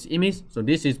PIL as image. So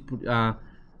this is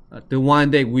the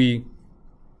one that we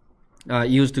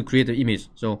use to create the image.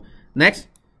 So next,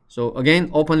 so again,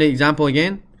 open the example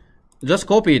again, just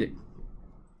copy it.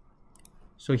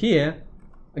 So here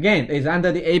again, it's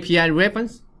under the API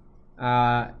reference,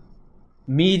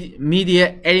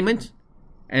 media element,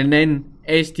 and then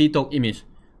st.image.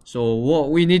 So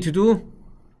what we need to do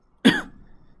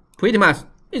pretty much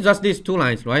is just these two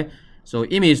lines, right? So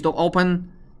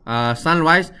image.open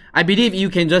sunrise. I believe you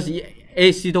can just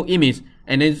st.image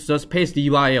and then just paste the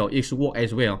URL. It should work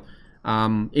as well.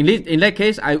 In that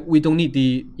case, we don't need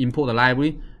to import the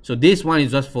library. So this one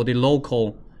is just for the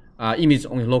local image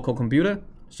on the local computer.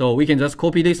 So we can just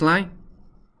copy this line,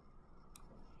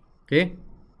 okay,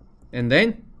 and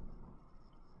then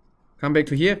come back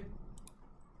to here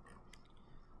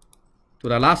to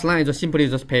the last line. Just simply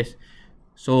just paste.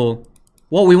 So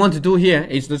what we want to do here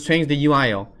is to change the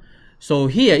URL. So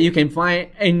here you can find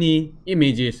any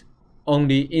images on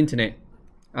the internet.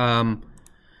 I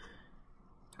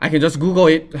can just Google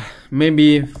it,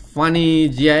 maybe funny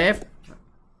GIF.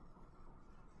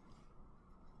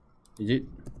 Is it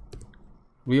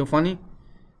real funny?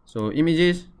 So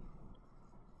images,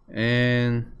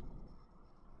 and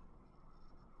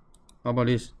how about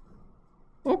this?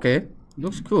 Okay,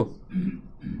 looks cool.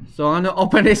 So I'm gonna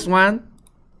open this one.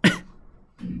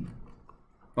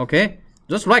 Okay,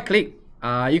 just right click.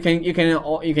 You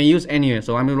can use anywhere.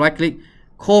 So I'm gonna right click,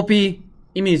 copy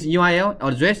image URL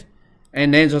address,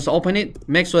 and then just open it.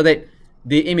 Make sure that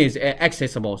the image is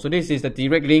accessible. So this is the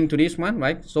direct link to this one,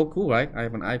 right? So cool, right? I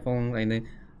have an iPhone, and then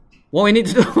what we need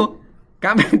to do,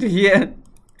 come back to here,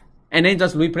 and then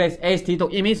just replace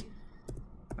st.image,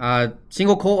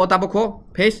 single quote or double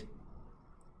quote, paste.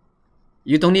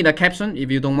 You don't need a caption.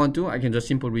 If you don't want to, I can just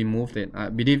simply remove it. I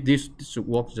believe this should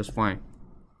work just fine.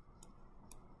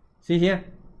 See here,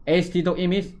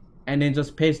 st.image, and then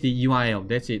just paste the URL.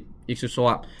 That's it. It should show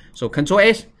up. So Control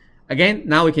S. Again,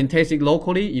 now we can test it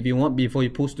locally if you want before you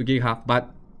push to GitHub. But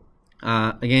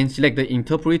again, select the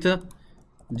interpreter,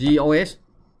 GOS.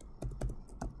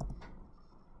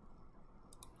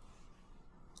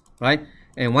 Right,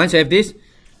 and once you have this,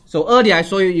 so earlier I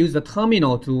showed you use the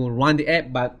terminal to run the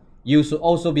app, but you should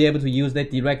also be able to use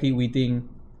that directly within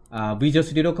Visual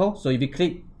Studio Code. So if you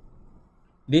click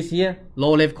this here,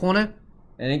 lower left corner,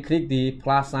 and then click the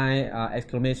plus sign,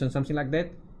 exclamation, something like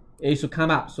that, it should come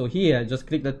up. So here, just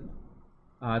click the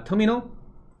terminal,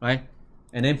 right?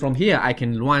 And then from here, I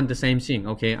can run the same thing.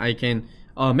 Okay, I can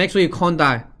make sure you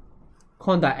conda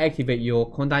activate your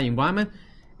conda environment,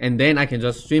 and then I can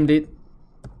just Streamlit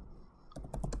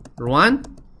run.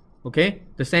 Okay,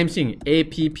 the same thing,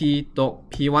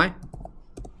 app.py,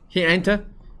 hit enter.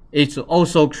 It should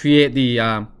also create the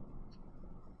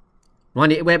run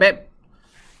the web app.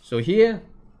 So here,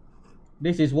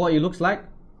 this is what it looks like.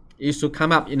 It should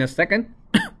come up in a second.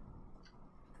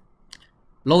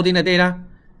 loading the data,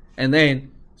 and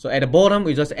then so at the bottom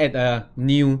we just add a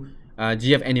new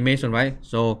GF animation, right?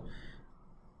 So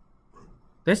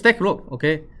let's take a look.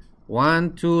 Okay,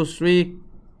 1, 2, 3.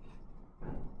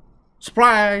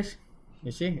 Surprise!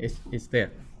 You see, it's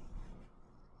there.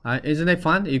 Isn't it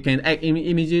fun? You can add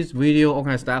images, video, all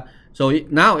kind of stuff. So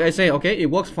now I say, okay, it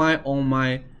works fine on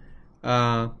my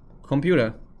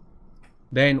computer.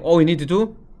 Then all you need to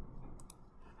do,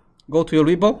 go to your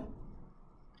repo,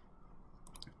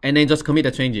 and then just commit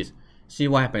the changes. See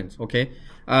what happens. Okay.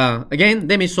 Again,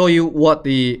 let me show you what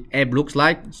the app looks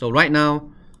like. So right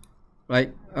now,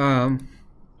 right,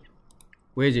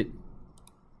 where is it?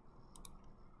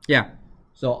 Yeah.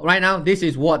 So right now, this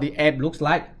is what the app looks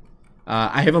like.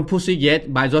 I haven't pushed it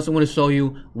yet, but I just want to show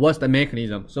you what's the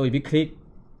mechanism. So if you click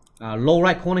lower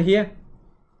right corner here,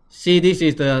 see this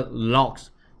is the logs.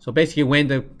 So basically when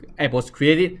the app was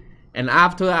created, and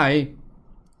after I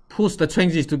push the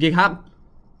changes to GitHub,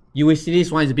 you will see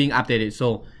this one is being updated.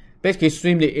 So basically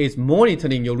Streamlit is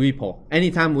monitoring your repo.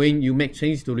 Anytime when you make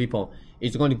changes to repo,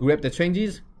 it's going to grab the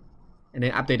changes and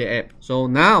then update the app. So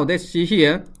now let's see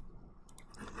here.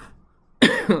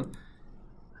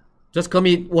 Just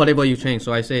commit whatever you change.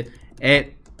 So I said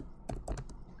add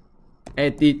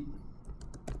edit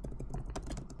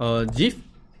GIF,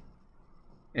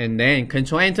 and then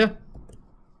Control Enter.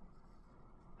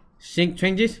 Sync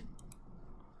changes.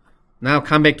 Now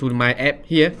come back to my app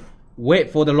here.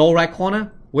 Wait for the lower right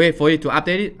corner. Wait for it to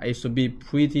update it. It should be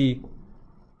pretty.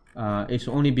 It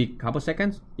should only be a couple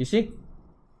seconds. You see?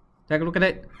 Take a look at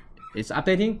it. It's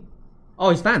updating. Oh,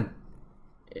 it's done.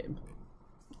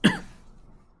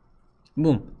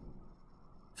 Boom.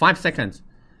 5 seconds.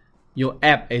 Your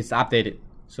app is updated.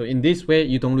 So in this way,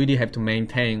 you don't really have to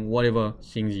maintain whatever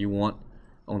things you want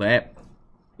on the app.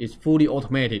 It's fully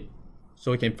automated.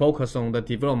 So you can focus on the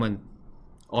development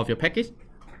of your package.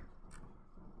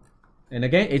 And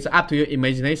again, it's up to your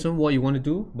imagination what you want to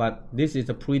do. But this is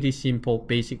a pretty simple,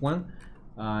 basic one.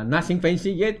 Nothing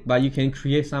fancy yet, but you can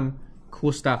create some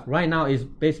cool stuff. Right now, it's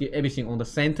basically everything on the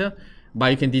center.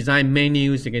 But you can design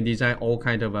menus. You can design all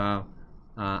kind of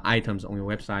items on your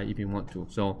website if you want to.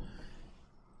 So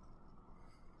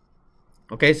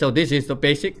okay, so this is the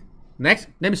basic. Next,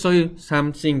 let me show you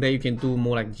something that you can do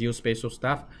more like geospatial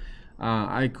stuff.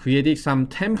 I created some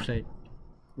template.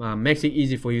 Makes it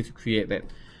easy for you to create that.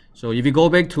 So if you go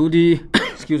back to the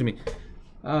excuse me,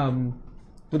 to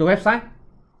the website,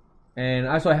 and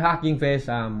also Hugging Face,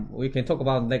 we can talk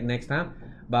about that next time.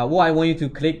 But what I want you to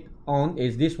click on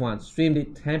is this one,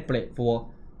 Streamlit template for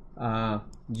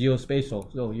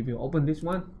Geospatial. So if you open this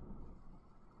one,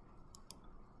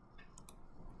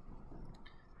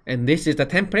 and this is the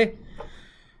template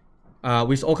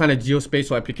with all kind of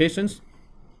geospatial applications.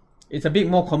 It's a bit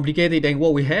more complicated than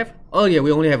what we have. Earlier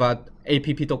we only have a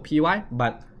app.py,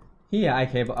 but here I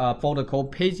have a folder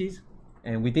called pages,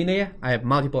 and within there I have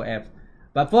multiple apps.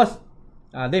 But first,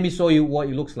 let me show you what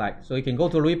it looks like. So you can go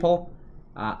to repo,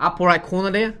 upper right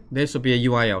corner there should be a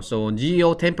URL. So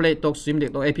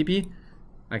geotemplate.streamlit.app.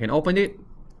 I can open it,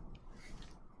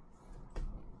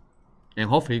 and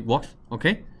hopefully it works.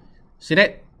 Okay, see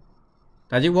that?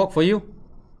 Does it work for you?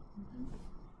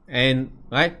 And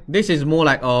right, this is more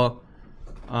like a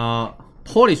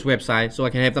Polish website. So I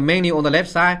can have the menu on the left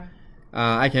side.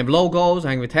 I can have logos,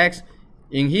 I can have text.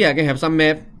 In here I can have some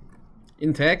map,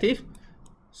 interactive.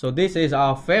 So this is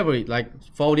our favorite, like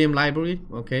volume library.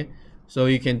 Okay, so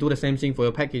you can do the same thing for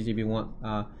your package if you want.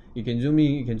 You can zoom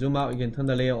in, you can zoom out, you can turn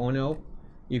the layer on and off.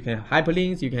 You can have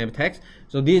hyperlinks, you can have text.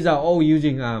 So these are all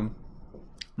using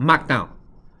Markdown.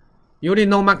 You already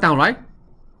know Markdown, right?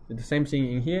 The same thing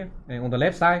in here. And on the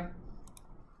left side,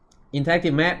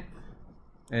 interactive map.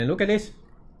 And look at this.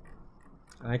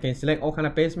 I can select all kind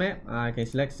of base map. I can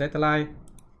select satellite,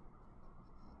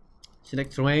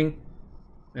 select terrain.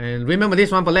 And remember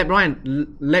this one for lab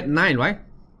 9, right?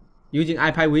 Using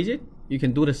iPad widget, you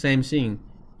can do the same thing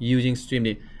using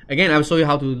Streamlit. Again, I'll show you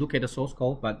how to look at the source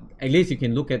code, but at least you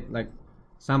can look at like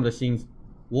some of the things,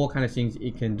 what kind of things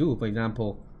it can do. For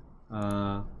example,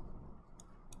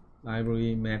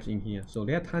 library maps in here. So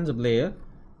there are tons of layers.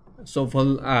 So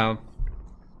for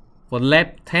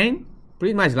lab 10,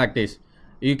 pretty much like this.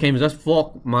 You can just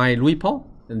fork my repo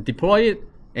and deploy it,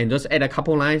 and just add a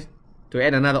couple lines to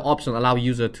add another option, allow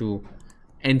user to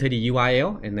enter the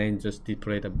URL and then just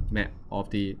display the map of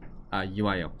the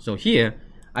URL. So here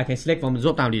I can select from the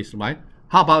drop down list, right?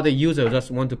 How about the user just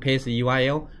want to paste the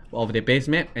URL of the base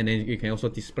map, and then you can also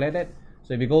display that.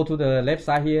 So if you go to the left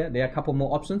side here, there are a couple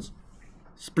more options.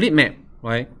 Split map,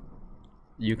 right?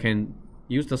 You can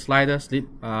use the slider,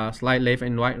 slide left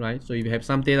and right, right? So if you have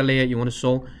some data layer you want to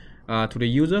show to the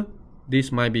user,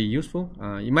 this might be useful.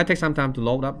 It might take some time to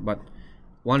load up, but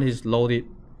once it's loaded,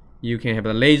 you can have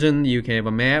a legend, you can have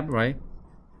a map, right?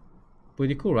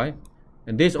 Pretty cool, right?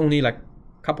 And this only like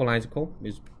a couple lines of code.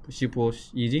 It's super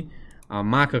easy.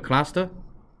 Mark a cluster.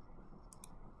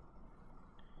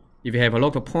 If you have a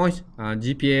lot of points,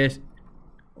 GPS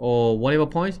or whatever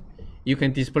points, you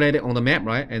can display it on the map,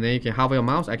 right? And then you can hover your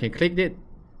mouse. I can click it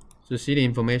to see the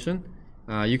information.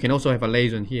 You can also have a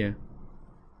legend here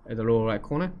at the lower right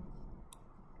corner.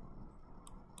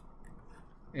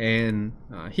 And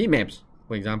heat maps,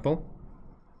 for example.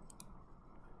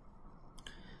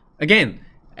 Again,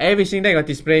 everything that got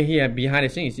displayed here behind the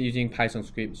scenes is using Python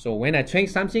script. So when I change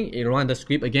something, it runs the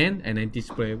script again and then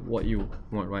display what you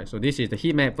want, right? So this is the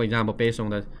heat map, for example, based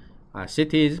on the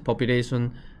cities,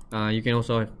 population. You can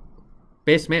also have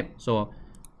base map. So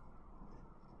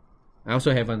I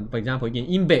also have, for example, you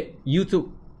can embed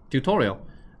YouTube tutorial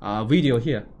video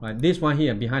here, right? This one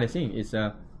here behind the scene is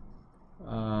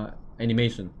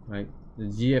animation, right? The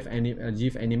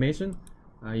GIF animation.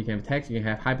 You can have text, you can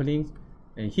have hyperlinks,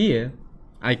 and here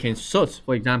I can search,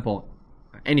 for example,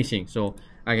 anything. So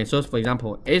I can search, for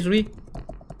example, Esri.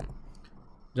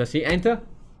 Just hit enter.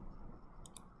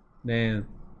 Then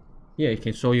here it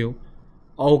can show you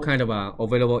all kind of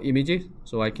available images.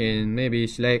 So I can maybe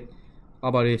select, how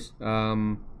about this,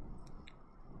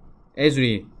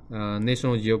 Esri,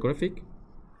 National Geographic.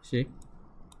 See,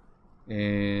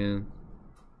 and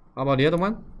how about the other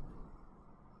one?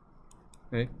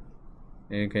 Okay,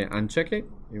 and you can uncheck it.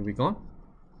 It will be gone.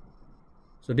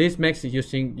 So this makes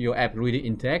using your app really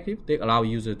interactive. They allow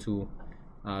user to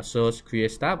search,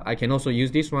 create stuff. I can also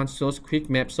use this one, search quick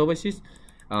map services.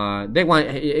 That one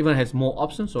even has more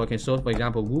options. So I can search, for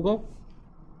example, Google.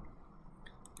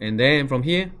 And then from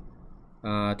here,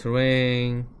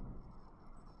 terrain.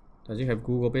 Does it have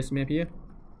Google base map here?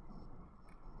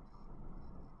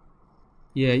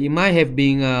 Yeah, it might have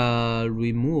been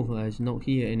removed. It's not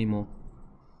here anymore.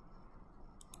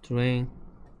 Terrain.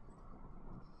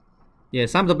 Yeah,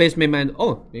 some of the base map,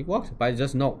 oh, it works, but it's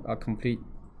just not a complete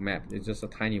map. It's just a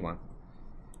tiny one.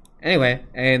 Anyway,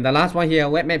 and the last one here,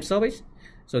 web map service.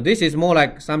 So this is more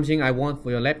like something I want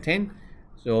for your lab 10.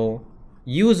 So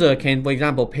user can, for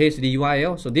example, paste the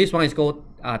URL. So this one is called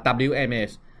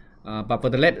WMS, but for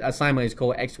the lab assignment, it's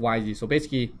called XYZ. So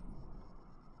basically,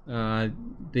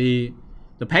 the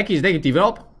package that you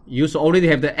develop, you already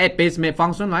have the add base map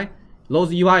function, right?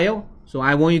 Loads URL. So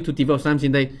I want you to develop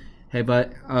something that have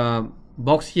a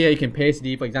box here. You can paste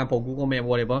the, for example, Google Map,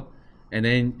 whatever, and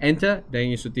then enter. Then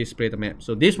you should display the map.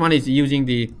 So this one is using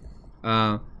the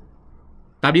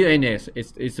WNS.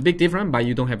 It's a bit different, but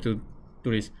you don't have to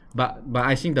do this. But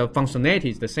I think the functionality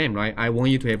is the same, right? I want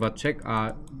you to have a check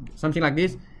something like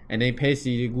this, and then paste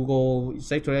the Google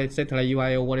satellite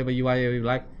URL, whatever URL you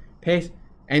like, paste,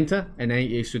 enter, and then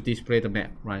it should display the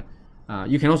map, right?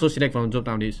 You can also select from drop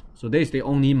down list. So this is the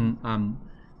only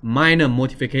minor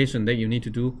modification that you need to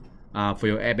do for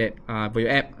your app.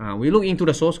 We look into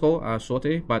the source code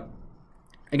shortly, but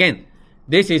again,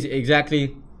 this is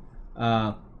exactly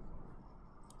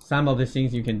some of the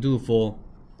things you can do for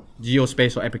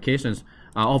geospatial applications.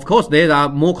 Of course, there are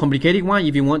more complicated one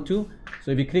if you want to.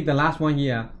 So if you click the last one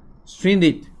here,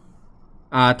 Streamlit,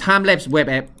 time-lapse web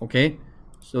app. Okay,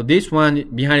 so this one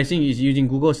behind the scene is using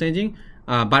Google Sensing,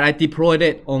 but I deployed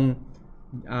it on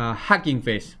Hugging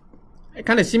Face.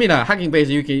 Kind of similar. Hugging Face,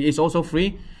 it's also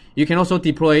free. You can also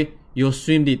deploy your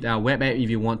Streamlit web app if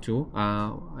you want to.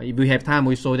 If we have time,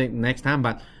 we'll show that next time.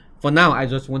 But for now, I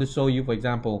just want to show you, for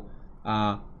example,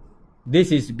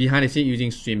 this is behind the scene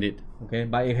using Streamlit. Okay,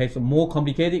 but it has more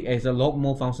complicated. It has a lot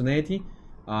more functionality,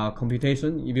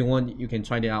 computation. If you want, you can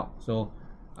try it out. So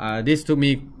this took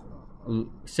me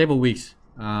several weeks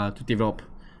to develop.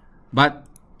 But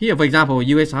here, for example,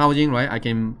 US housing, right? I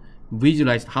can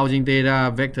visualize housing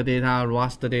data, vector data,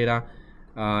 raster data.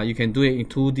 You can do it in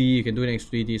 2D, you can do it in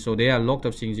 3D. So there are a lot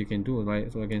of things you can do,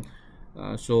 right? So I can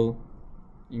show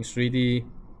in 3D,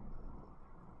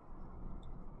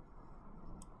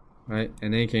 right?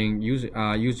 And then you can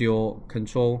use your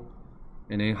control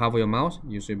and then hover your mouse.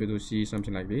 You should be able to see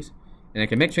something like this. And I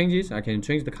can make changes. I can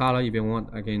change the color if you want.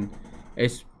 I can.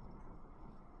 It's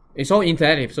all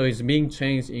interactive, so it's being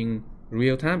changed in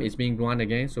real time. It's being run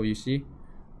again, so you see.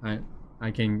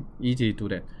 I can easily do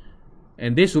that.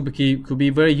 And this could be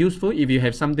very useful if you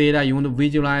have some data you want to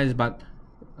visualize, but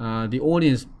the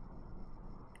audience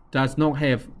does not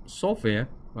have software,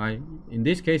 right? In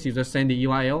this case, you just send the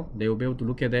URL, they will be able to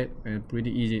look at that, and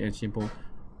pretty easy and simple,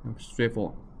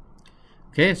 straightforward.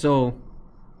 Okay, so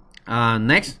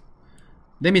next,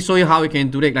 let me show you how you can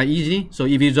do that like easily. So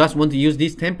if you just want to use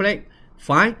this template,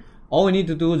 fine. All we need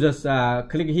to do is just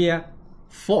click here,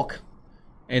 fork,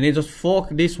 and then just fork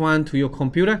this one to your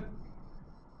computer,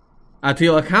 to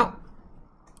your account.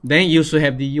 Then you should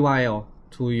have the URL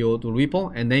to your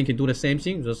repo, and then you can do the same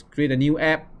thing. Just create a new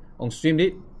app on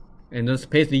Streamlit and just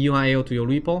paste the URL to your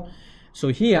repo. So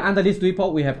here under this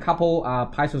repo we have couple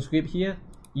Python script here.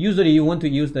 Usually you want to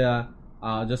use the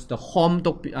just the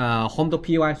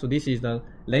home.py. So this is the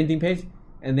landing page,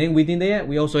 and then within there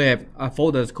we also have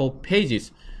folders called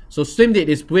pages. So Streamlit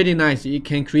is pretty nice. It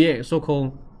can create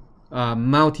so-called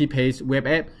multi-page web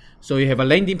app. So you have a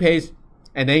landing page,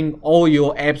 and then all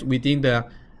your apps within the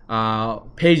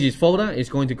pages folder is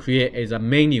going to create as a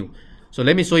menu. So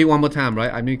let me show you one more time,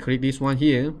 right? I'm going to click this one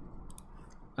here,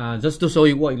 just to show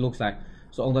you what it looks like.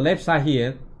 So on the left side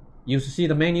here, you should see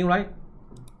the menu, right?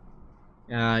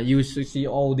 You should see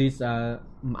all these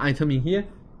item in here.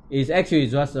 It's actually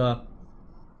just a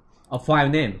file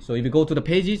name. So if you go to the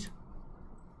pages,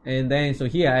 and then so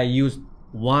here I use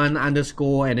 1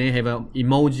 underscore and then have an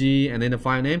emoji and then the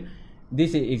file name.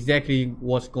 This is exactly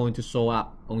what's going to show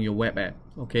up on your web app.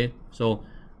 Okay, so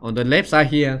on the left side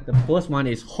here, the first one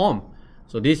is home.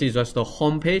 So this is just the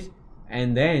home page,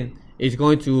 and then it's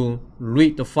going to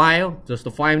read the file, just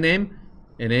the file name,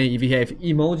 and then if you have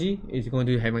emoji, it's going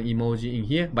to have an emoji in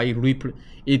here, but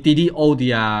it delete all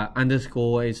the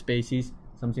underscore and spaces,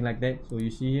 something like that. So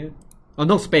you see here, oh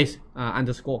no space,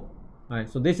 underscore. Right,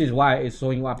 so this is why it's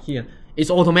showing up here. It's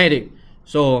automatic.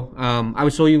 So I will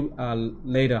show you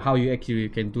later how you actually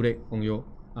can do that on your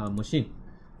machine.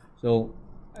 So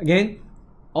again,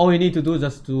 all you need to do is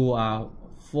just to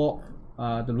fork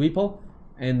the repo,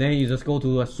 and then you just go to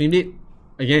Streamlit.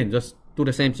 Again, just do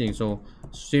the same thing. So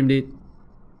Streamlit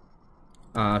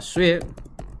strip.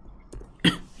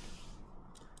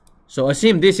 So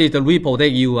assume this is the repo that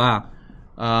you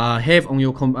have on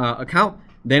your account.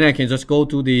 Then I can just go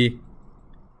to the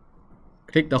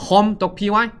click the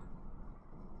home.py.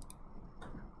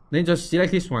 Then just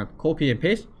select this one, copy and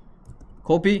paste,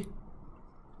 copy,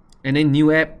 and then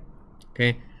new app.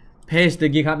 Okay, paste the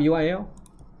GitHub URL,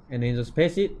 and then just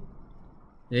paste it.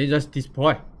 Then just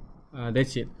deploy.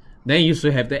 That's it. Then you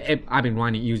should have the app up and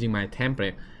running using my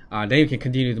template. Then you can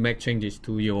continue to make changes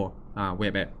to your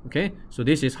web app. Okay, so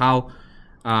this is how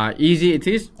easy it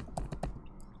is.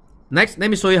 Next, let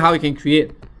me show you how you can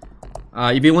create.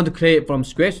 If you want to create from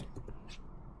scratch,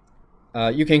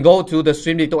 you can go to the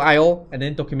streamlit.io and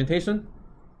then documentation,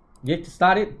 get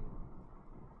started.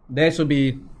 There should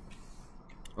be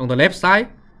on the left side,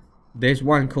 there's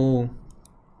one called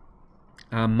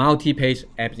multi-page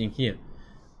apps in here.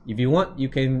 If you want, you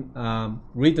can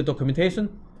read the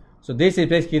documentation. So this is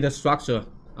basically the structure,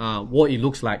 what it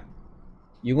looks like.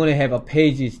 You're going to have a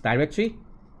pages directory,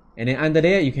 and then under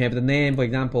there you can have the name, for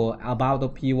example,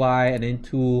 about.py, and then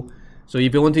to. So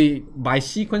if you want to by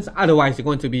sequence, otherwise it's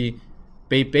going to be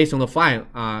based on the file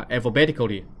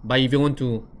alphabetically. But if you want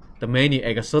to the menu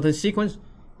at a certain sequence,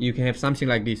 you can have something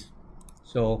like this.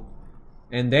 So,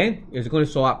 and then it's going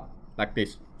to show up like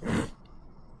this.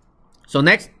 So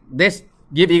next, let's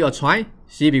give it a try,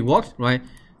 see if it works, right?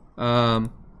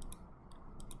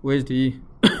 Where's the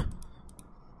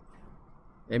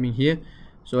admin here?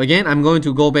 So again, I'm going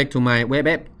to go back to my web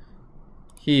app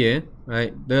here,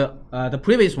 right? The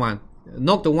previous one,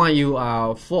 not the one you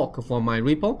fork from my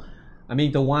repo. I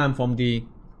mean the one from the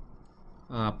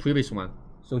previous one.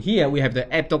 So here we have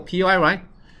the app.py, right?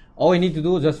 All you need to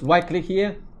do is just right click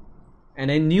here and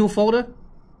then new folder.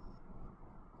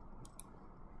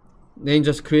 Then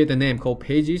just create a name called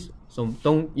pages. So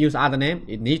don't use other name,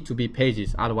 it needs to be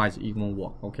pages, otherwise it won't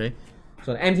work. Okay,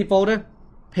 so the empty folder,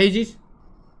 pages.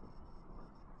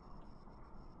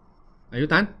 Are you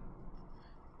done?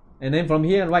 And then from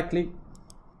here, right click,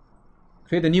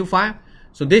 create a new file.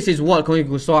 So this is what going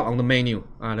to show up on the menu,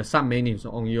 the sub menus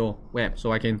on your web.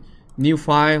 So I can new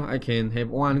file, I can have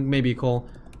one maybe called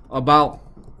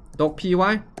about.py,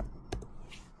 right?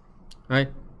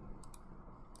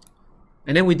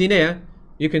 And then within there,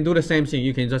 you can do the same thing.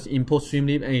 You can just import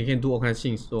Streamlit, and you can do all kinds of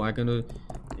things. So I'm going to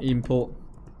import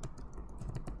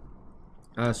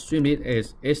Streamlit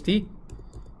as st,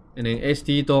 and then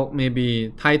st dot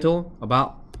maybe title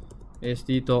about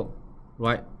st dot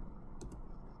right.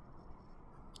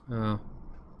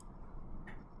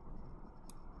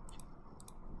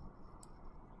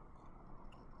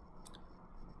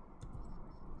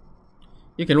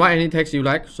 You can write any text you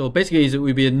like. So basically it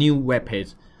will be a new web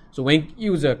page. So when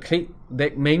user click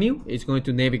that menu, it's going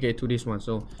to navigate to this one.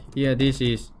 So here, this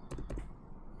is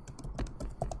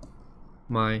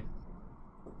my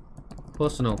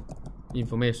personal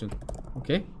information.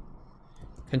 Okay,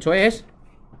 Control S.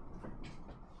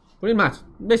 Pretty much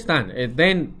that's done. And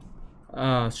then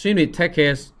Streamlit take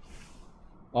care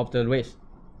of the rest.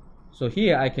 So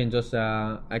here I can just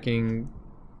I can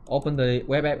open the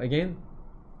web app again.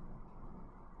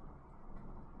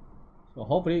 So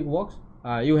hopefully it works.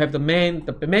 You have the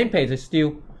main page is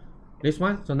still this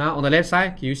one. So now on the left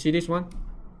side, can you see this one?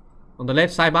 On the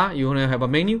left sidebar, you want to have a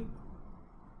menu.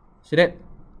 See that?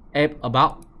 App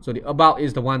about. So the about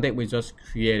is the one that we just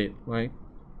created, right?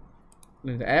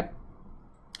 The app.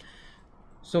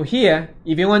 So here,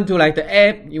 if you want to like the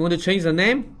app, you want to change the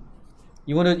name.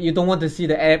 You don't want to see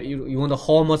the app. You want the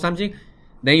home or something.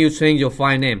 Then you change your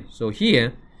file name. So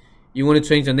here, you want to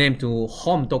change the name to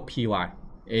home.py.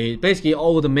 Basically,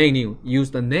 all the menu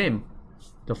use the name,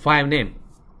 the file name,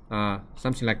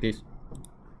 something like this.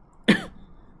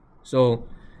 So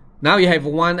now you have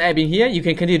one app in here. You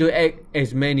can continue to add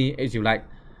as many as you like.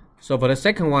 So for the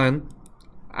second one,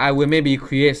 I will maybe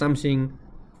create something,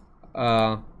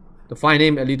 the file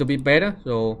name a little bit better.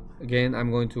 So again,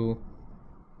 I'm going to,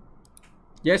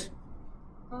 yes?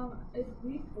 If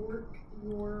we fork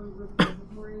your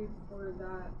repository for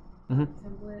that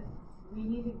template, we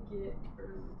need to get or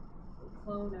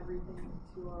clone everything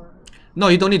to our... No,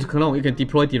 you don't need to clone. You can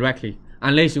deploy directly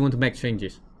unless you want to make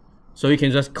changes. So you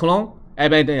can just clone,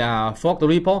 fork the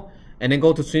repo, and then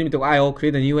go to Streamlit.io,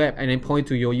 create a new app, and then point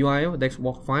to your URL. That's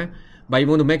work fine. But if you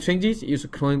want to make changes, you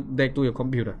should clone that to your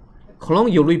computer.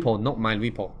 Clone your repo, not my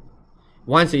repo.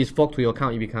 Once it's forked to your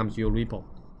account, it becomes your repo.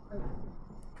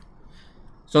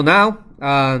 So now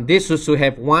this should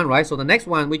have one, right? So the next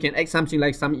one, we can add something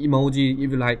like some emoji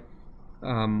if you like.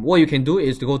 What you can do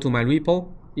is to go to my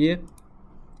repo here.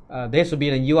 There should be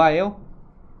the URL,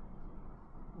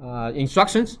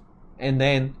 instructions, and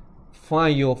then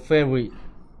find your favorite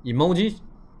emojis.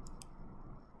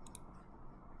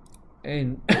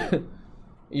 And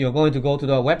you're going to go to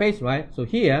the web page, right? So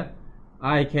here,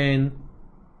 I can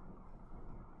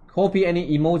copy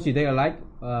any emoji that I like.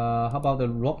 How about the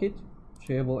rocket,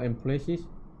 travel and places?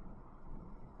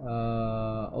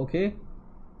 Okay.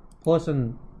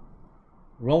 Person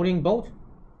rolling boat.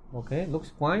 Okay,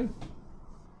 looks fine.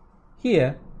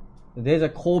 Here, there's a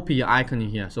copy icon in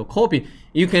here. So copy,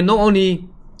 you can not only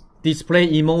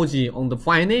display emoji on the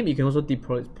file name, you can also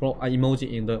deploy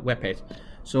emoji in the web page.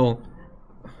 So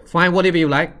find whatever you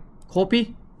like,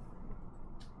 copy.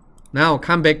 Now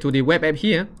come back to the web app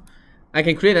here. I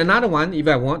can create another one if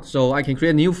I want. So I can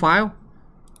create a new file.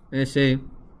 Let's say,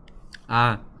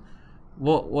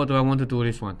 what do I want to do with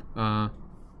this one?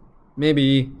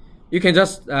 Maybe you can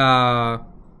just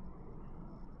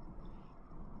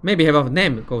maybe have a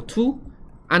name, go to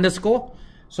underscore.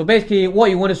 So basically what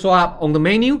you want to show up on the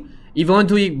menu, if you want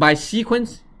to do it by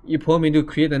sequence, you prompt me to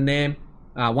create a name,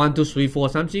 1, 2, 3, 4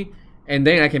 something, and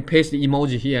then I can paste the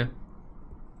emoji here.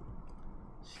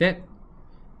 Set.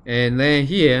 And then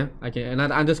here I can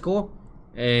another underscore,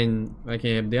 and I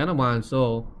can have the other one.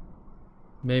 So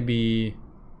maybe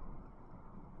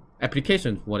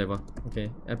applications, whatever.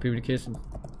 Okay, applications.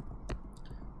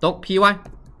 .py.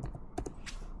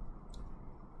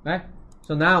 Right.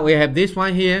 So now we have this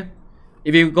one here.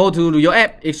 If you go to your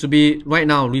app, it should be right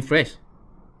now refresh.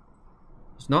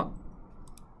 It's not.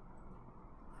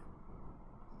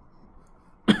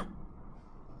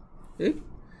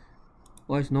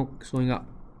 Why is not showing up?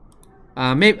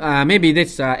 Maybe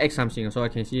let's add something so I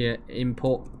can see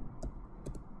import.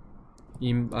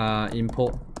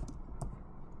 Import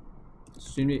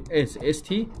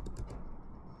st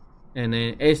and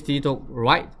then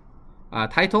st.right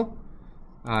title.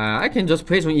 I can just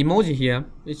place an emoji here.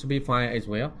 It should be fine as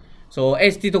well. So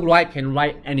st.right can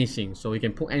write anything, so you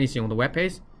can put anything on the web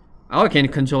page. Or I can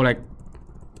control like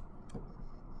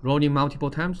rolling multiple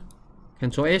times.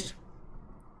 Control S.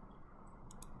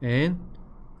 And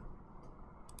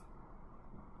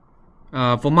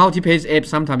for multi-page apps,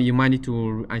 sometimes you might need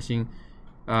to, I think,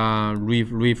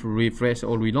 refresh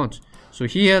or relaunch. So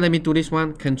here, let me do this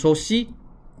one. Control C.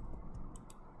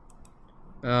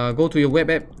 Go to your web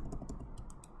app.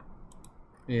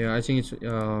 Yeah, I think it's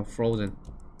frozen.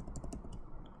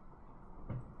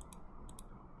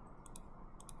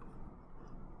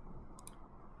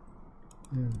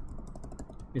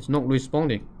 It's not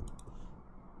responding.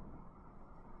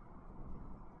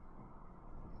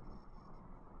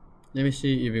 Let me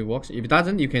see if it works. If it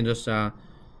doesn't, you can just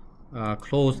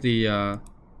close the.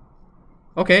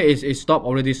 Okay, it's stopped,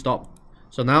 already stopped.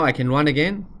 So now I can run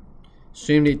again.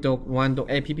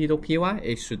 Streamlit.1.app.py.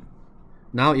 It should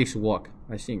now it should work,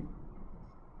 I think.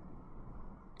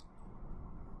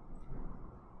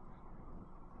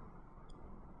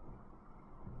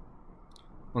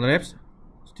 On the left,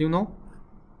 still no.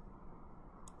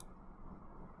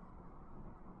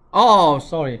 Oh,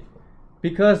 sorry,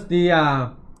 because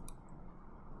the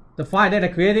the file that I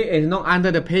created is not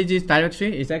under the pages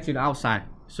directory, it's actually outside.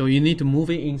 So you need to move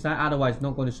it inside, otherwise it's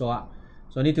not going to show up.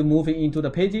 So I need to move it into the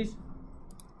pages.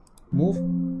 Move.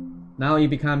 Now it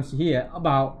becomes here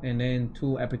about, and then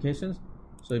to applications.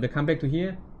 So if I come back to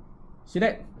here, see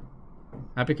that?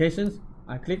 Applications,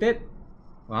 I clicked it.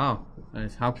 Wow,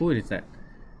 how cool is that?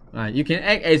 You can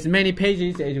add as many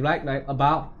pages as you like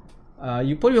about.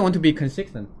 You probably want to be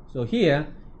consistent. So here,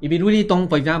 if you really don't,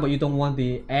 for example, you don't want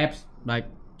the apps like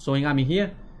showing up in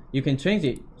here, you can change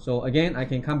it. So again, I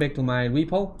can come back to my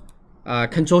repo,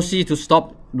 Control C to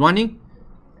stop running,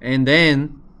 and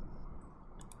then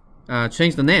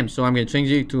change the name. So I'm going to change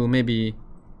it to maybe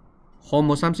home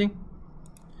or something,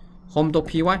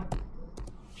 home.py.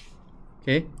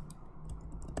 Okay,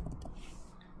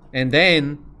 and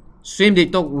then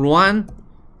Streamlit.run.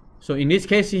 So in this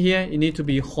case here, it needs to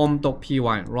be home.py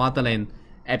rather than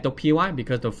app.py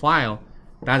because the file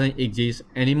doesn't exist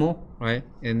anymore, right?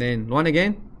 And then run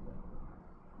again.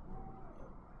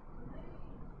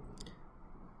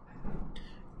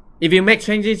 If you make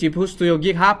changes, you push to your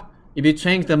GitHub. If you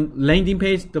change the landing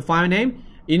page, the file name,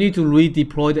 you need to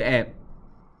redeploy the app.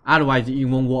 Otherwise, it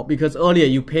won't work because earlier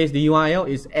you paste the URL,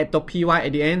 it's app.py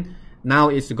at the end. Now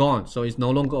it's gone, so it's no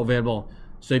longer available.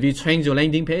 So if you change your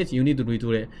landing page, you need to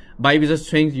redo it. But if you just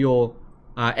change your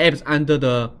apps under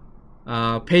the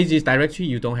pages directory,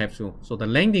 you don't have to. So the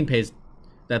landing page,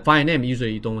 the file name,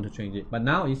 usually you don't want to change it. But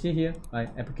now you see here, right,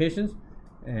 applications,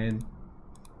 and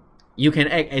you can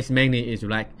add as many as you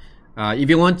like. If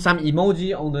you want some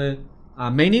emoji on the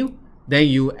menu, then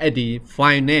you add the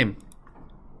file name.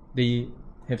 They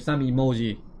have some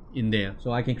emoji in there.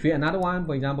 So I can create another one,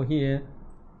 for example here.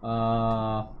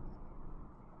 How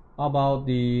about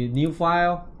the new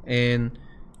file, and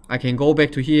I can go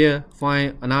back to here,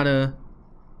 find another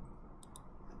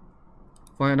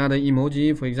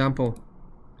emoji, for example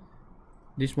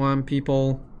this one,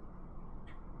 people.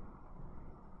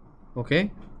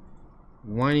 Okay,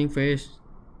 whining face,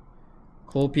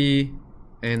 copy,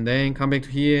 and then come back to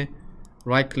here,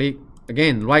 right click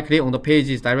again, right click on the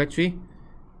pages directory,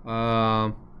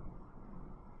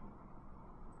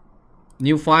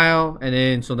 new file, and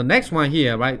then so the next one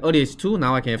here, right, earlier is 2,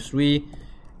 now I can have 3.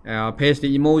 Paste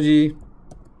the emoji,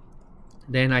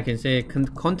 then I can say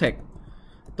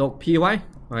contact.py,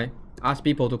 right, ask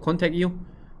people to contact you.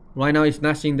 Right now it's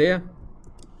nothing there.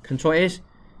 Control S,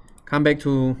 come back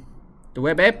to the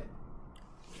web app,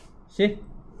 see,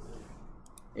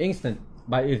 instant,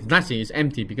 but it's nothing, it's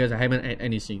empty because I haven't added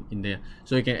anything in there.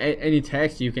 So you can add any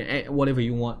text, you can add whatever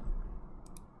you want,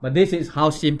 but this is how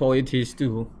simple it is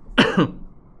to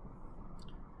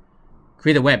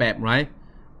create a web app, right?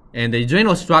 And the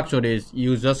general structure is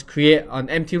you just create an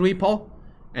empty repo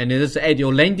and then just add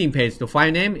your landing page, the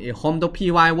file name, home.py,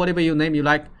 whatever your name you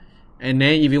like. And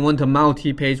then if you want a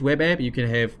multi-page web app, you can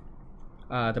have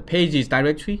the pages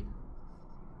directory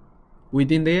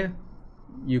within there.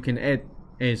 You can add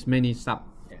as many sub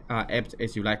apps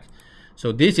as you like.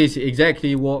 So this is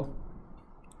exactly what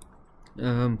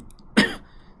it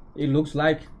looks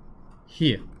like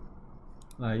here.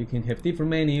 You can have different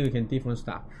menu, you can different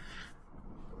stuff.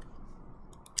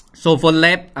 So for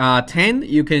lab 10,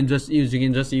 you can just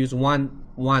use one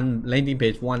landing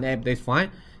page, one app, that's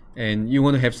fine. And you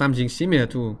want to have something similar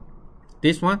to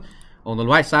this one. On the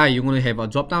right side, you want to have a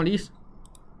drop down list,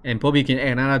 and probably you can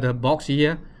add another box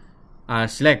here,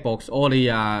 select box, all the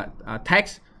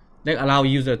text that allow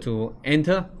user to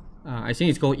enter. I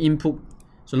think it's called input.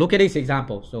 So look at this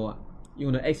example. So you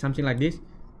want to add something like this.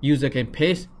 User can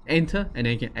paste, enter, and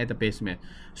then you can add the base map.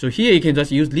 So here you can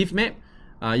just use leaf map.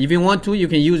 If you want to, you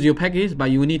can use your package,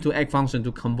 but you need to add function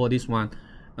to convert this one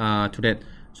to that.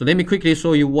 So let me quickly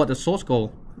show you what the source code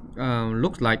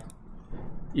looks like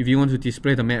if you want to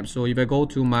display the map. So if I go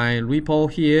to my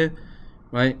repo here,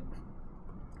 right,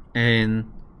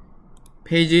 and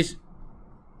pages,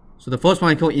 so the first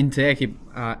one is called interactive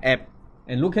app,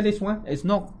 and look at this one. It's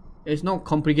not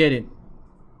complicated.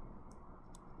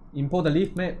 Import the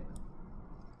leaf map,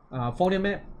 folder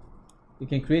map. You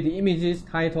can create the images,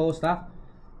 title, stuff.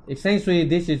 Essentially,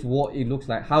 this is what it looks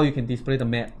like, how you can display the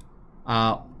map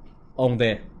on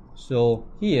there. So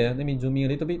here, let me zoom in a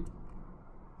little bit.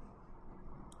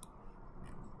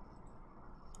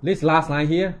 This last line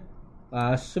here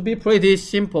should be pretty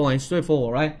simple and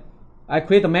straightforward, right? I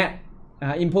create the map,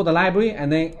 import the library,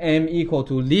 and then m equal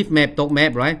to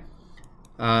leafmap.map, right?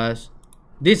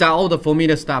 These are all the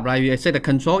familiar stuff, right? You set the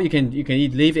control, you can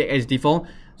leave it as default.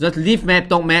 Just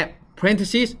leafmap.map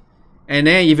parentheses, and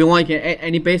then if you want, you can add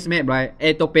any base map, right?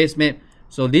 Add.base map.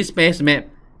 So this base map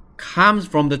comes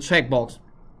from the checkbox,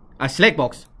 select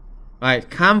box, right?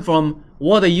 Come from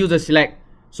what the user select.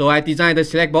 So I designed the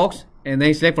select box, and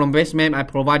then select from base map. I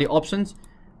provide the options,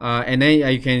 and then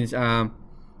you can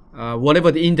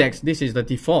whatever the index. This is the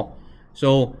default.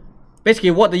 So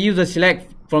basically, what the user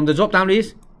select from the drop down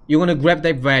list, you're gonna grab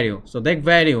that value. So that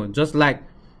value, just like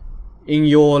in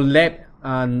your lab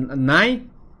 9,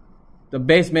 the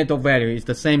base map doc value is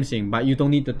the same thing, but you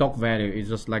don't need the doc value. It's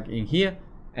just like in here,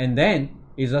 and then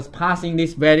it's just passing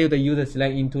this value the user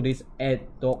select into this add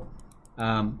doc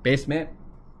base map.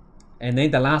 And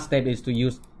then the last step is to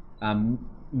use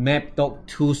map doc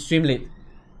to Streamlit.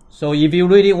 So if you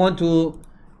really want to,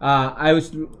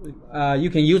 you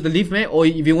can use the leaf map, or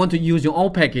if you want to use your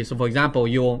own package. So for example,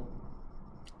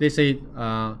 let's say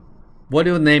what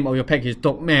is the name of your package,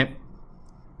 doc map,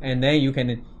 and then you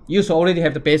already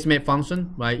have the base map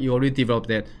function, right? You already developed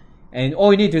that, and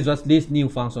all you need to just this new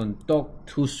function, doc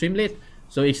to Streamlit.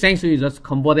 So essentially, you just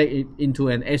convert it into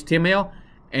an HTML,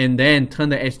 and then turn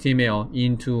the HTML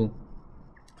into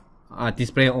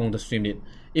display on the Streamlit.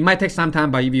 It might take some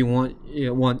time, but if you want,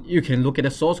 you can look at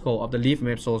the source code of the leaf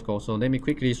map source code. So let me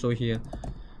quickly show here,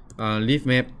 leaf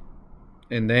map,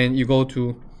 and then you go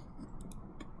to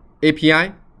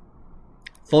API,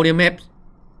 folio maps.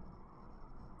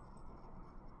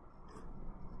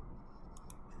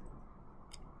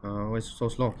 It's so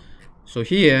slow. So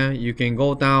here you can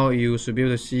go down. You should be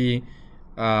able to see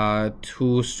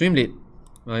to Streamlit,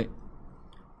 right?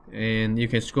 And you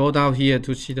can scroll down here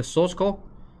to see the source code,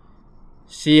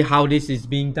 see how this is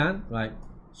being done, right?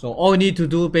 So all you need to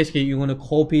do, basically, you want to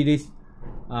copy this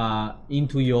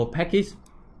into your package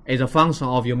as a function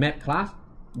of your map class.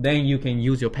 Then you can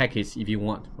use your package if you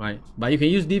want, right? But you can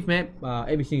use div map.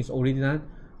 Everything is already done.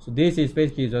 So this is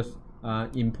basically just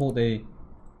import the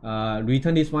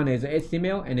return this one as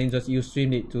HTML, and then just use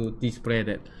Streamlit to display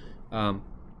that.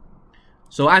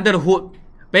 So under the hood,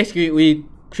 basically we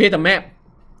create a map,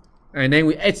 and then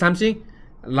we add something.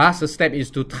 Last step is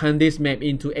to turn this map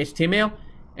into HTML,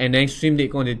 and then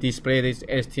Streamlit going to display this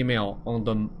HTML on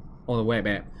the web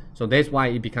app. So that's why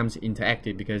it becomes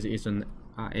interactive, because it's an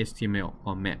HTML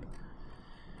or map.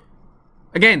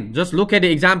 Again, just look at the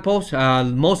examples.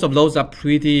 Most of those are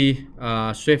pretty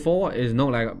straightforward. It's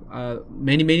not like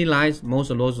many lines.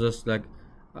 Most of those are just like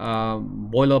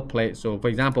boilerplate. So for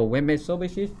example, web map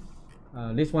services.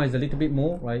 This one is a little bit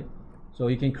more, right? So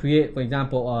you can create, for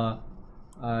example, a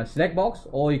select box,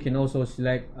 or you can also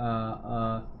select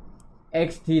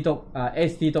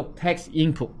htdoc text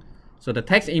input. So the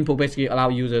text input basically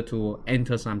allows user to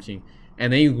enter something,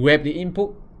 and then you grab the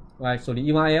input, right? So the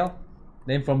URL.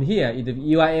 Then from here, if the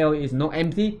URL is not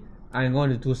empty, I'm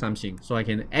going to do something. So I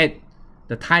can add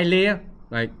the tile layer,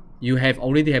 right? You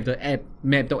already have the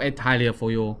map.add tile layer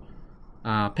for your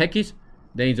package.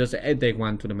 Then you just add that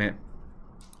one to the map.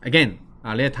 Again,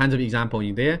 there are tons of examples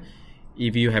in there.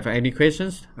 If you have any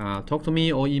questions, talk to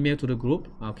me or email to the group.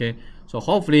 Okay. So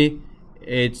hopefully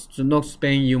it should not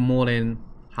spend you more than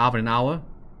half an hour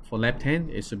for lab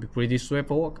 10. It should be pretty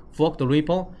straightforward. Fork the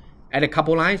repo, add a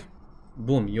couple lines.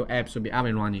 Boom, your app should be up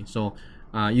and running. So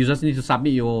you just need to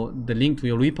submit the link to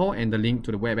your repo and the link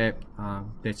to the web app.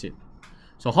 That's it.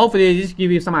 So hopefully this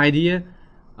gives you some idea.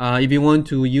 If you want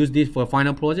to use this for a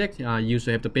final project, you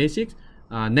should have the basics.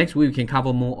 Next week we can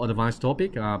cover more advanced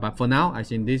topic. But for now, I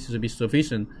think this should be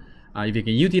sufficient. If you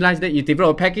can utilize that, you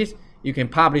develop a package, you can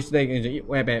publish that in the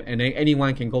web app, and then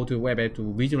anyone can go to the web app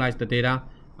to visualize the data.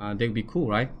 That would be cool,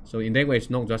 right? So in that way, it's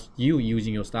not just you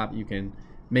using your stuff. You can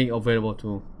make it available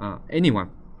to anyone.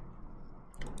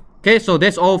 Okay, so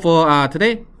that's all for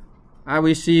today. I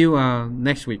will see you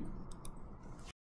next week.